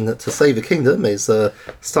have seen that To Save a Kingdom is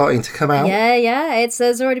starting to come out. Yeah, it's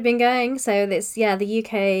already been going. So it's the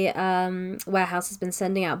UK warehouse has been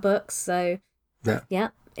sending out books. So yeah,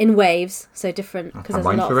 in waves. So different because there's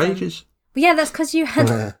a lot for of ages. But yeah, that's because you had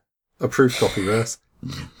a proof copy, yes.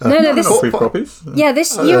 No, this proof copies. Yeah,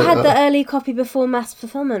 this you had the early copy before mass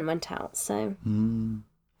fulfillment went out. So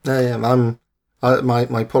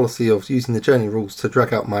my policy of using the journey rules to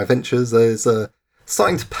drag out my adventures is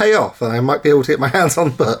starting to pay off, and I might be able to get my hands on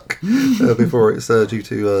the book before it's due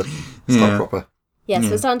to start proper. Yeah,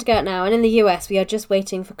 so it's starting to go out now, and in the US we are just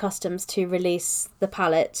waiting for customs to release the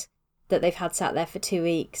pallet that they've had sat there for 2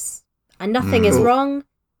 weeks, and nothing is wrong.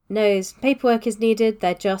 No paperwork is needed.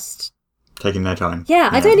 They're just taking their time. Yeah,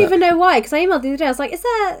 I don't even know why, because I emailed the other day. I was like, "Is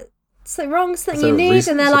there something wrong? Something you need?"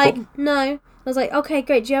 And they're like, "No." I was like, "Okay,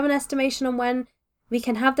 great. Do you have an estimation on when we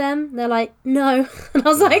can have them?" And they're like, "No." And I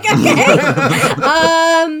was like,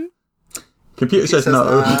 "Okay." Computer says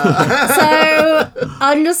no. So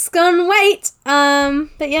I'm just gonna wait.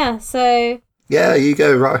 But yeah, so. Yeah, you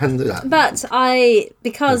go right ahead and do that. But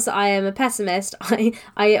because I am a pessimist,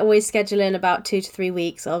 I always schedule in about 2 to 3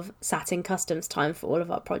 weeks of sat in customs time for all of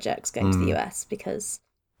our projects going to the US because.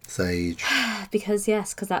 Sage. Because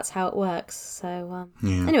that's how it works. So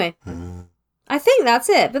anyway. I think that's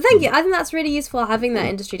it. But thank you. I think that's really useful having that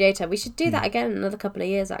industry data. We should do that again in another couple of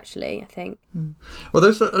years, actually, I think. Well,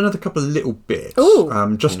 there's another couple of little bits.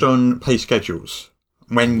 Just on pay schedules,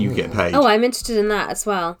 when you get paid. Oh, I'm interested in that as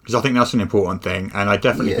well. Because I think that's an important thing. And I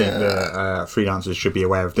definitely think that freelancers should be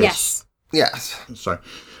aware of this. Yes. So,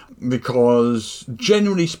 because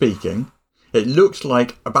generally speaking, it looks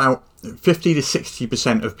like about 50 to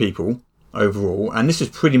 60% of people overall, and this is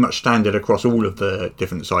pretty much standard across all of the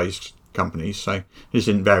different sized companies, so this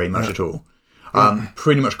didn't vary much at all,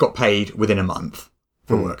 pretty much got paid within a month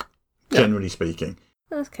for work, generally speaking.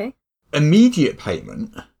 Okay. Immediate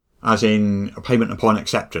payment, as in a payment upon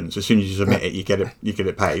acceptance, as soon as you submit it, you get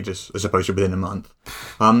it paid, as opposed to within a month.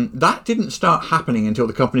 That didn't start happening until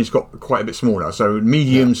the companies got quite a bit smaller, so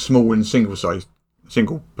medium, small and single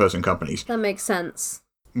person companies. That makes sense.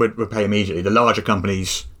 Would pay immediately. The larger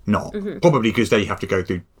companies not. Probably because they have to go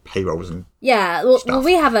through payrolls and well,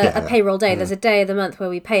 we have a payroll day. There's a day of the month where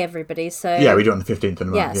we pay everybody. So we do it on the 15th of the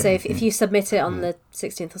month. Yeah, so if you submit it on the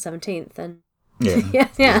 16th or 17th, then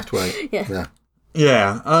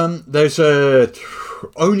there's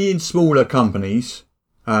only in smaller companies,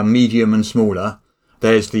 medium and smaller,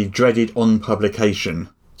 there's the dreaded on publication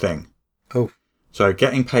thing. Oh. So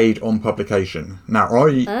getting paid on publication. Now,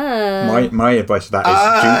 my advice to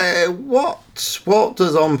that is... What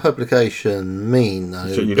does on publication mean, though?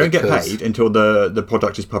 So you don't get paid until the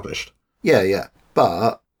product is published. Yeah.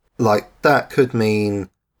 But like, that could mean,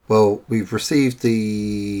 well, we've received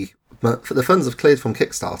the funds have cleared from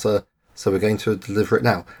Kickstarter, so we're going to deliver it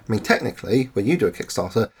now. I mean, technically, when you do a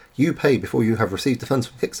Kickstarter, you pay before you have received the funds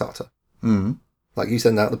from Kickstarter. Mm. Like, you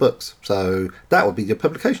send out the books. So that would be your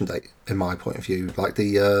publication date, in my point of view, like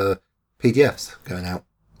the PDFs going out.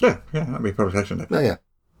 Yeah, that'd be publication day. Yeah.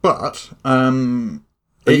 But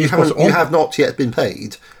you have not yet been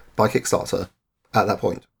paid by Kickstarter at that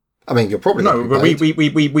point. I mean, you're probably no, but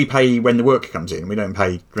we pay when the work comes in. We don't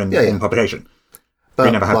pay when on publication. But,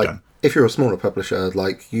 we never have done. If you're a smaller publisher,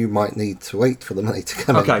 like, you might need to wait for the money to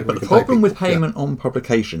come in. Okay, but the problem with payment on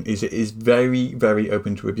publication is it is very, very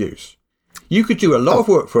open to abuse. You could do a lot of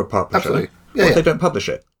work for a publisher, but they don't publish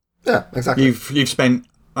it. Yeah, exactly. You've spent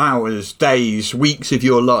hours, days, weeks of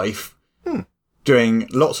your life doing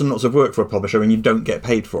lots and lots of work for a publisher, and you don't get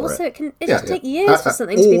paid for it. Also, it can just take years for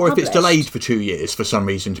something to be published. Or if it's delayed for 2 years for some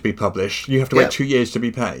reason to be published, you have to wait 2 years to be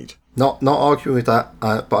paid. Not arguing with that,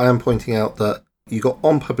 but I am pointing out that you got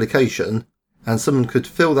on publication, and someone could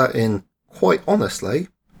fill that in quite honestly,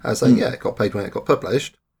 as saying, it got paid when it got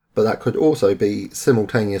published, but that could also be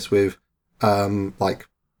simultaneous with, like,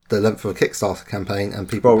 the length of a Kickstarter campaign and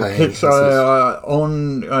people paying.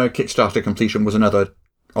 On Kickstarter completion was another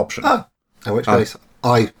option. In which case,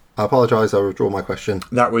 I apologise, I withdraw my question.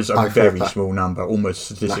 That was a very small number, almost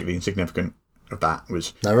statistically insignificant. Of that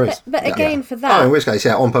was no worries. But again, for that, in which case,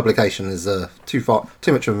 on publication is too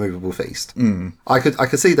much of a movable feast. I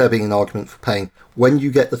could see there being an argument for paying when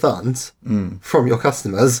you get the funds from your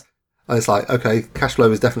customers. And it's like, okay, cash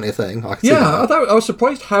flow is definitely a thing. I was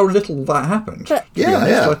surprised how little that happened. But,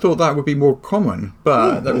 I thought that would be more common,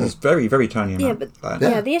 but that was very, very tiny amount.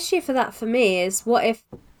 The issue for that for me is, what if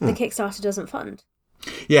the Kickstarter doesn't fund?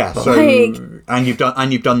 Yeah, so and you've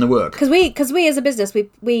done the work, because we as a business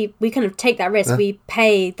we kind of take that risk. We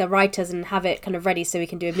pay the writers and have it kind of ready so we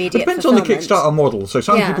can do immediate. It depends on the Kickstarter model. So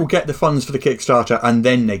some people get the funds for the Kickstarter and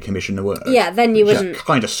then they commission the work. Yeah, then you wouldn't.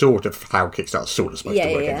 Kind of, sort of how Kickstarter's sort of supposed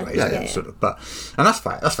to work anyway. Sort of, and that's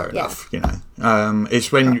fair. That's fair enough. You know,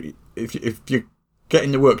 it's when if you're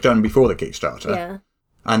getting the work done before the Kickstarter,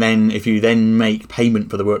 and then if you then make payment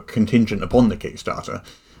for the work contingent upon the Kickstarter,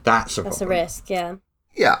 that's a risk.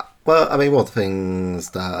 Yeah, well, I mean, one of the things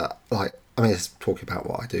that, it's talking about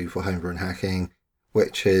what I do for Homebrew and Hacking,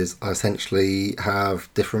 which is I essentially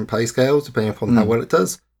have different pay scales depending upon how well it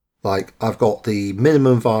does. Like, I've got the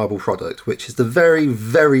minimum viable product, which is the very,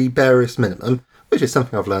 very barest minimum, which is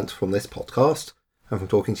something I've learnt from this podcast and from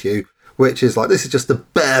talking to you, which is, like, this is just the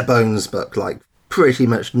bare bones book, like, pretty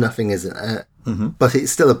much nothing is in it, but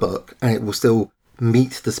it's still a book, and it will still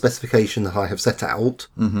meet the specification that I have set out.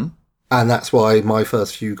 And that's why my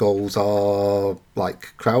first few goals are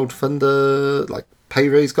like crowdfunder, like pay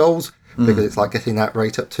raise goals, because it's like getting that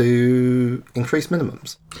rate up to increased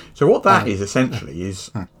minimums. So what that is essentially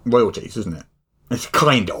is royalties, isn't it? It's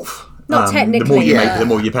kind of. Not technically. The more you make, the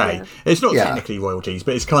more you pay. Yeah. It's not technically royalties,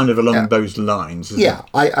 but it's kind of along those lines, isn't it?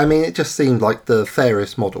 I mean, it just seemed like the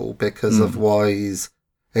fairest model, because otherwise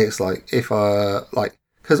it's like,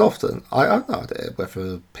 because often, I have no idea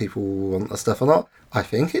whether people want the stuff or not. I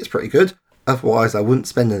think it's pretty good. Otherwise, I wouldn't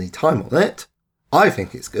spend any time on it. I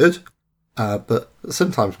think it's good. But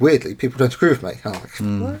sometimes, weirdly, people don't agree with me.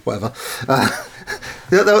 Whatever.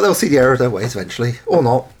 They'll see the error of their ways eventually. Or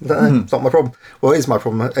not. It's not my problem. Well, it is my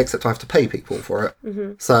problem, except I have to pay people for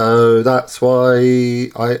it. So that's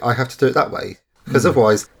why I have to do it that way. Because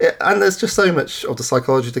otherwise... and there's just so much of the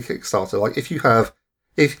psychology of the Kickstarter. Like, if you have...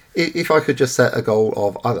 If I could just set a goal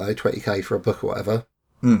of, I don't know, 20k for a book or whatever...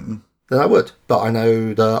 then I would. But I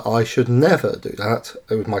know that I should never do that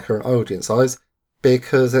with my current audience size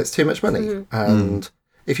because it's too much money. And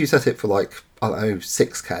if you set it for, like, I don't know,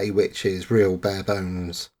 6k, which is real bare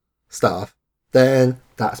bones stuff, then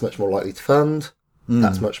that's much more likely to fund.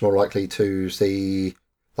 That's much more likely to see,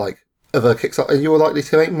 like, other Kickstarter. You're likely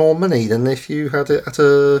to make more money than if you had it at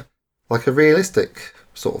a realistic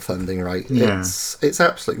sort of funding rate. Yeah. It's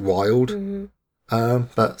absolutely wild.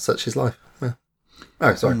 But such is life. Yeah.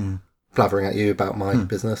 Oh, sorry. Blathering at you about my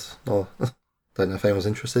business, or don't know if anyone's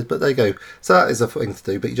interested, but there you go. So that is a thing to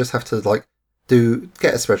do, but you just have to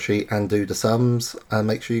get a spreadsheet and do the sums and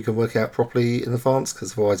make sure you can work it out properly in advance,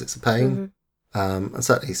 because otherwise it's a pain. And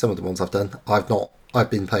certainly some of the ones I've done, I've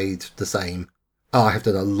been paid the same. I have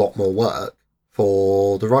done a lot more work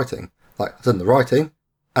for the writing. Like, I've done the writing,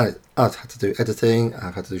 and I've had to do editing,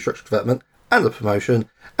 I've had to do structural development, and the promotion,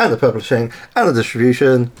 and the publishing, and the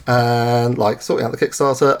distribution, and, like, sorting out the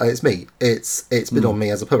Kickstarter, and it's me. It's been on me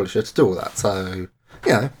as a publisher to do all that. So,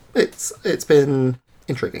 it's been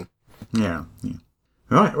intriguing. Yeah.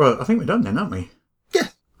 Right, well, I think we're done then, aren't we? Yeah.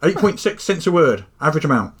 8.6 cents a word, average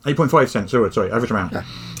amount. 8.5 cents a word, sorry, average amount. Yeah.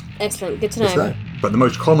 Excellent, good to know. But the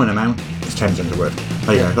most common amount is 10 cents a word.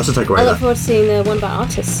 There you go, that's the takeaway. I look forward to seeing the one about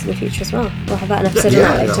artists in the future as well. We'll have that in an episode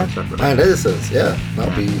later. Exactly. And editors, yeah.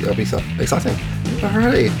 That'll be so exciting.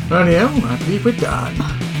 Alrighty. Rightio, I believe we're done.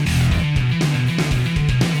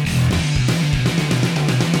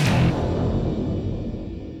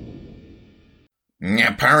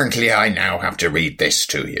 Apparently I now have to read this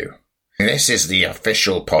to you. This is the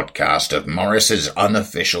official podcast of Morris's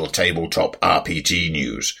unofficial tabletop RPG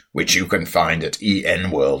news, which you can find at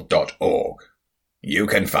enworld.org. You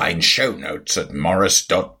can find show notes at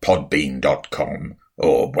morris.podbean.com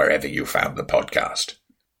or wherever you found the podcast.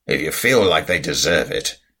 If you feel like they deserve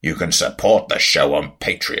it, you can support the show on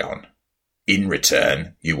Patreon. In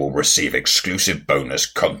return, you will receive exclusive bonus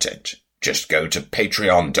content. Just go to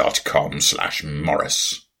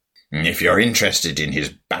patreon.com/Morris. If you're interested in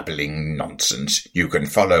his babbling nonsense, you can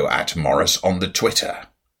follow at Morris on the Twitter.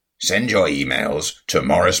 Send your emails to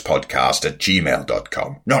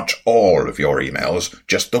morrispodcast@gmail.com. Not all of your emails,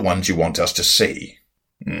 just the ones you want us to see.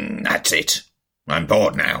 That's it. I'm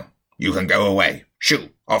bored now. You can go away.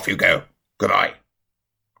 Shoo, off you go. Goodbye.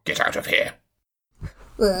 Get out of here.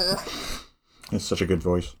 It's such a good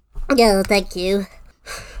voice. Oh, thank you.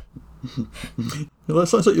 That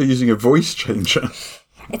sounds like you're using a voice changer.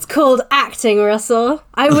 It's called acting, Russell.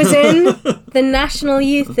 I was in the National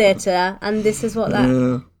Youth Theatre, and this is what that...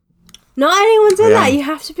 Yeah. Not anyone's in that. You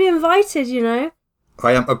have to be invited, you know.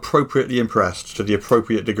 I am appropriately impressed to the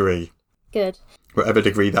appropriate degree. Good. Whatever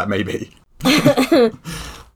degree that may be.